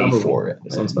even pay for it.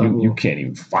 You can't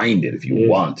even find it if you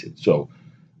want it. So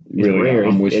really, rare.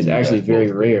 I'm wishing it's actually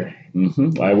very rare.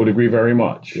 I would agree very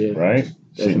much, right?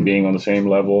 Definitely. Being on the same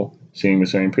level, seeing the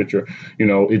same picture.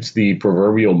 It's the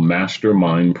proverbial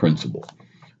mastermind principle.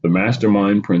 The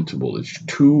mastermind principle is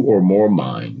two or more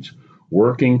minds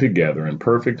working together in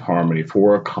perfect harmony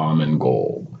for a common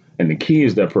goal. And the key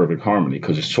is that perfect harmony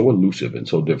because it's so elusive and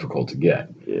so difficult to get.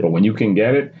 Yeah. But when you can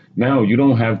get it, now you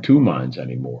don't have two minds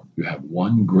anymore. You have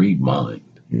one great mind.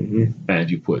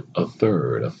 and you put a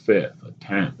third, a fifth, a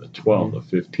 10th, a 12th,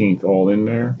 a 15th all in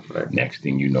there, next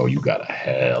thing you know, you got a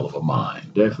hell of a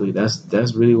mind. Definitely.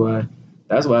 That's really why.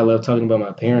 That's why I love talking about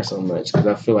my parents so much, because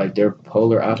I feel like they're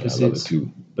polar opposites, I love it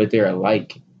too. But they're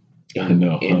alike. I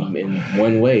know. In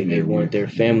one way, they want their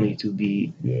family to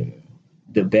be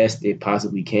the best it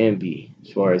possibly can be,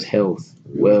 as far as health,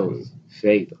 wealth,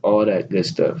 faith, all that good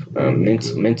stuff,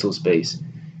 mental space.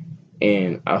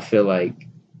 And I feel like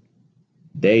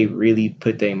they really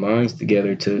put their minds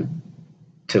together to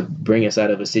bring us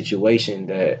out of a situation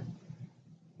that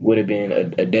would have been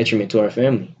a detriment to our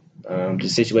family. The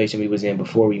situation we was in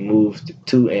before we moved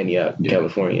to Antioch,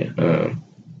 California.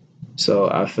 So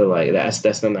I feel like that's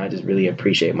something I just really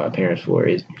appreciate my parents for,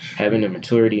 is having the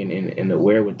maturity and the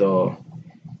wherewithal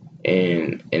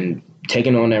and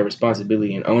taking on that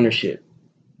responsibility and ownership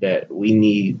that we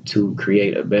need to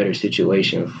create a better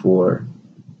situation for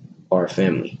our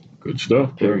family. Good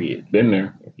stuff. Period. Been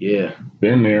there. Yeah.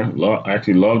 Been there. I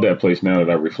actually love that place now that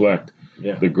I reflect.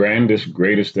 Yeah. The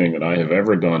greatest thing that I have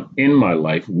ever done in my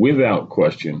life, without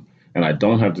question, and I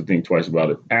don't have to think twice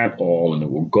about it at all, and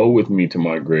it will go with me to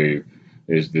my grave,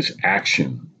 is this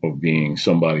action of being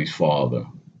somebody's father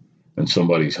and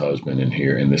somebody's husband in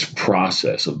here, in this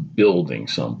process of building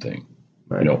something.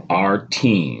 Right. Our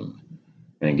team,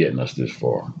 and getting us this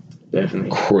far.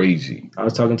 Definitely. Crazy. I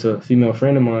was talking to a female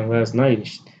friend of mine last night, and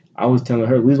I was telling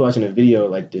her, we was watching a video,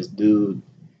 like this dude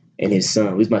and his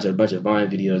son. We was watching a bunch of Vine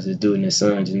videos, this dude and his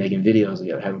son just making videos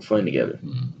together, having fun together.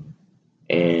 Mm-hmm.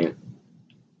 And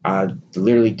I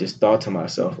literally just thought to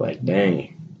myself, like,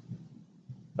 dang.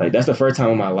 Like, that's the first time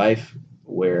in my life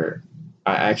where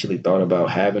I actually thought about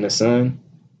having a son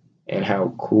and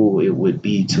how cool it would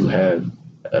be to have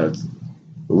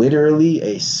literally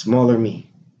a smaller me.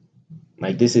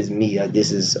 Like, this is me.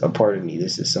 This is a part of me.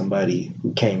 This is somebody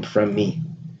who came from me.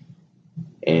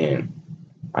 And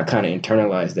I kind of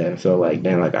internalized that and felt like,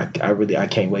 damn, like I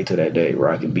can't wait till that day where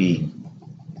I could be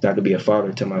a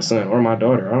father to my son or my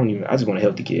daughter. I just want to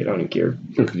help the kid. I don't even care.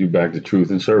 Because you back to truth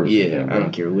and service. Yeah, again, I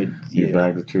don't care what. You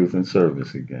back to truth and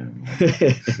service again.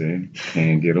 See,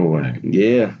 can't get away.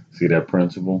 Yeah. See that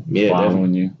principle? Yeah,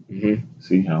 following definitely. you. Mm-hmm.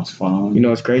 See how it's following. You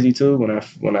know, it's crazy too.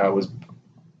 When I was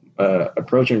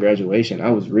approaching graduation, I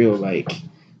was real like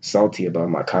salty about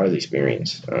my college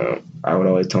experience. I would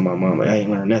always tell my mom, like, I ain't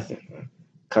learned nothing.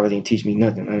 College didn't teach me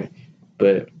nothing.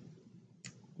 But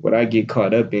what I get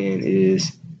caught up in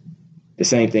is the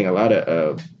same thing a lot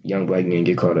of young black men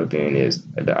get caught up in, is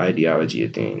the ideology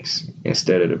of things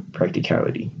instead of the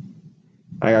practicality.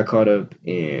 I got caught up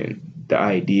in the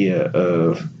idea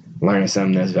of learning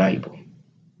something that's valuable.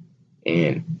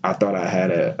 And I thought I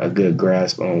had a good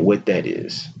grasp on what that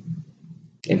is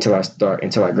until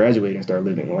I graduated and started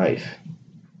living life.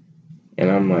 And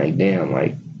I'm like, damn,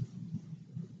 like,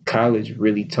 college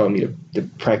really taught me the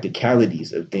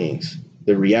practicalities of things,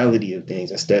 the reality of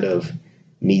things, instead of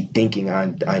me thinking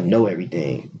I know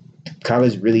everything.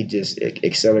 College really just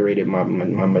accelerated my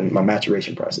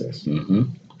maturation process. Mm-hmm.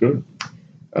 Good.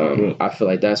 I feel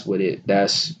like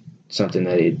that's something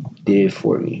that it did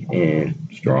for me. And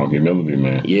strong humility,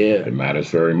 man. Yeah. It matters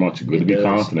very much. It's good to be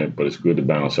confident, but it's good to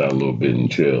balance out a little bit and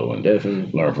chill and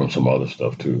definitely learn from some other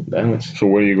stuff too. Balance. So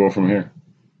where do you go from here?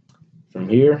 From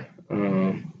here,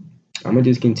 I'm gonna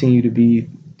just continue to be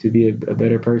a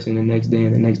better person the next day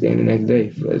and the next day and the next day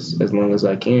for as long as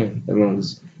I can, as long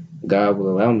as God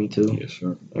will allow me to. Yes,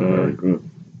 sir. Very good.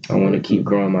 I want to keep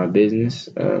growing my business,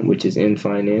 which is in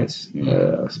finance,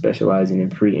 specializing in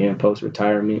pre and post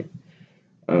retirement,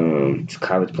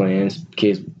 college plans,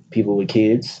 people with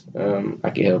kids.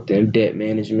 I can help them, debt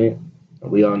management.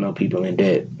 We all know people in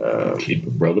debt. Keep a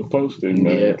brother posted,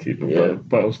 man. Yeah, Keep a brother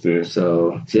posted.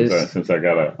 So since I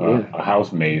got a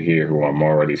housemate here who I'm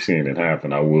already seeing it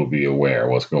happen, I will be aware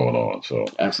of what's going on. So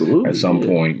absolutely, at some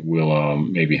point we'll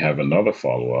maybe have another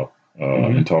follow up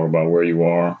and talk about where you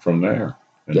are from there.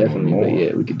 Definitely,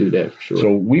 yeah, we could do that for sure.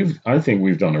 So I think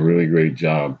we've done a really great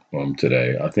job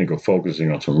today. I think of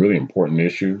focusing on some really important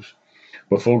issues,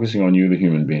 but focusing on you, the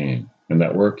human being, and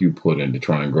that work you put in to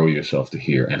try and grow yourself to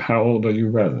here. And how old are you,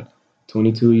 rather?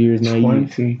 22 years now.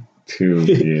 22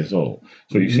 years old.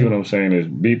 So you see what I'm saying is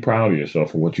be proud of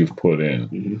yourself for what you've put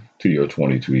in to your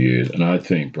 22 years. And I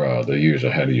think, bro, the years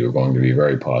ahead of you are going to be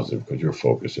very positive because you're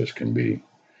focused as can be.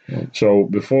 So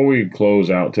before we close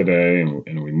out today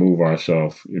and we move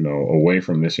ourselves, away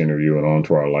from this interview and on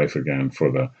to our life again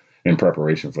in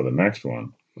preparation for the next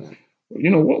one,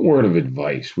 what word of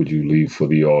advice would you leave for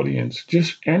the audience?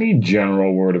 Just any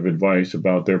general word of advice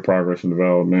about their progress and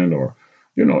development, or,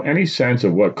 any sense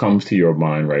of what comes to your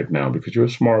mind right now, because you're a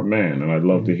smart man and I'd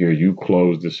love to hear you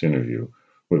close this interview.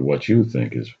 with what you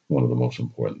think is one of the most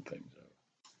important things?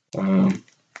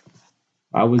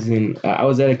 I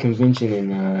was at a convention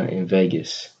in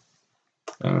Vegas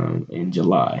in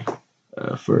July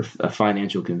for a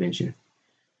financial convention,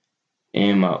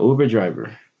 and my Uber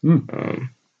driver,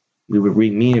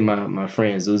 me and my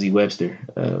friend Zuzi Webster,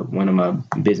 one of my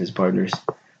business partners,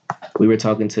 we were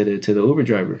talking to the Uber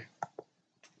driver,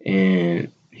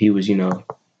 and he was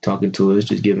talking to us,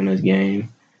 just giving us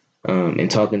game,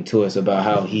 and talking to us about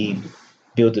how he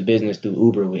built a business through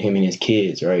Uber with him and his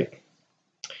kids, right?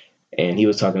 And he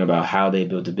was talking about how they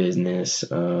built a business,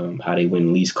 how they went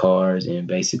and leased cars, and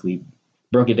basically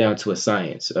broke it down to a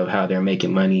science of how they're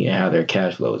making money and how their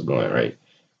cash flow is going, right?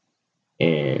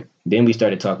 And then we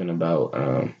started talking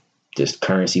about just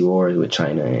currency wars with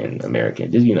China and America,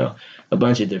 just, a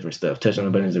bunch of different stuff, touched on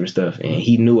a bunch of different stuff. And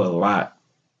he knew a lot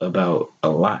about a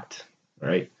lot,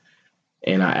 right?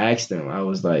 And I asked him, I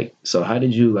was like, so how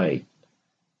did you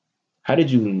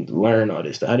learn all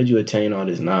this stuff? How did you attain all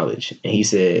this knowledge? And he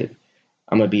said,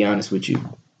 I'm gonna be honest with you.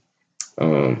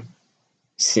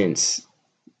 Since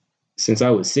I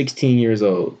was 16 years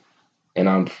old, and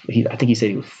I think he said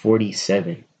he was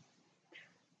 47.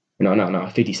 No,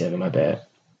 57, my bad.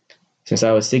 Since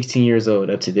I was 16 years old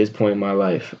up to this point in my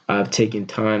life, I've taken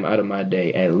time out of my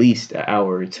day, at least an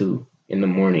hour or two in the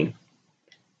morning,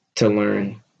 to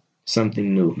learn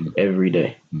something new every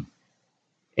day.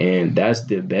 And that's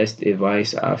the best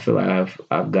advice I feel like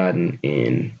I've gotten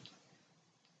in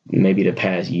maybe the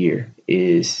past year,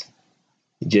 is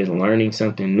just learning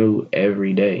something new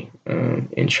every day, and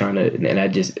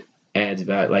that just adds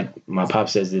value. Like my pop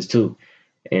says this too,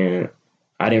 and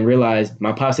I didn't realize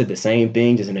my pop said the same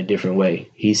thing, just in a different way.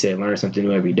 He said, learn something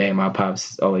new every day. My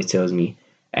pops always tells me,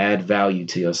 add value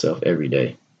to yourself every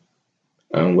day,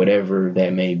 whatever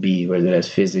that may be, whether that's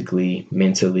physically,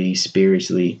 mentally,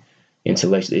 spiritually,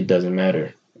 intellectually, it doesn't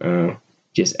matter.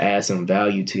 Just add some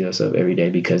value to yourself every day,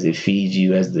 because it feeds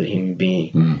you as the human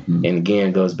being. And again,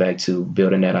 it goes back to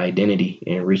building that identity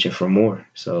and reaching for more.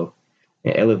 So,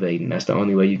 and elevating. That's the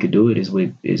only way you could do it, is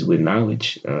with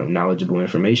knowledge, knowledgeable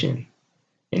information,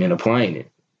 and then applying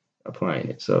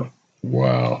it. So,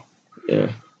 wow.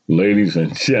 Yeah. Ladies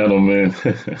and gentlemen,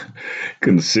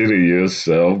 consider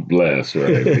yourself blessed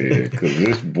right here, because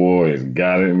this boy has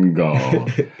got it and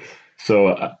gone.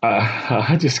 So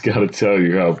I just got to tell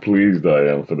you how pleased I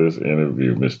am for this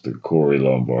interview, Mr. Corey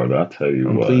Lombard. I tell you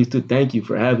I'm what. pleased to. Thank you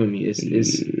for having me. It's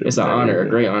an honor, a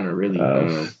great honor, really.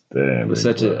 With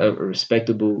such a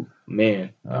respectable man.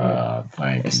 Thank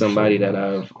you. And somebody that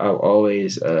I've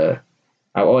always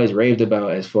raved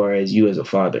about, as far as you as a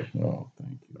father. Oh,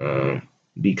 thank you.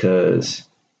 Because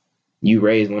you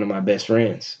raised one of my best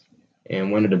friends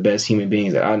and one of the best human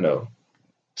beings that I know.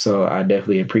 So I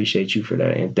definitely appreciate you for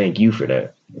that, and thank you for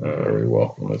that. Very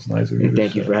welcome. That's nice of you. And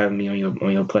thank you for having me on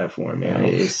your platform, man.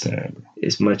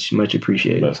 It's much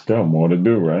appreciated. Let's go. More to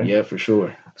do, right? Yeah, for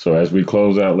sure. So as we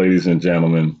close out, ladies and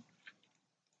gentlemen,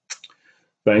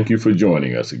 thank you for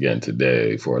joining us again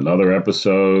today for another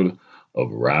episode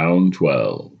of Round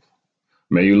 12.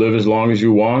 May you live as long as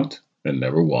you want, and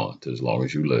never want as long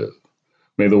as you live.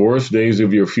 May the worst days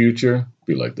of your future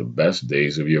be like the best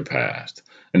days of your past.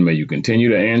 And may you continue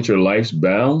to answer life's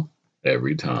bell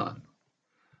every time.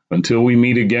 Until we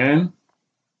meet again,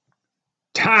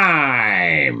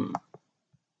 time!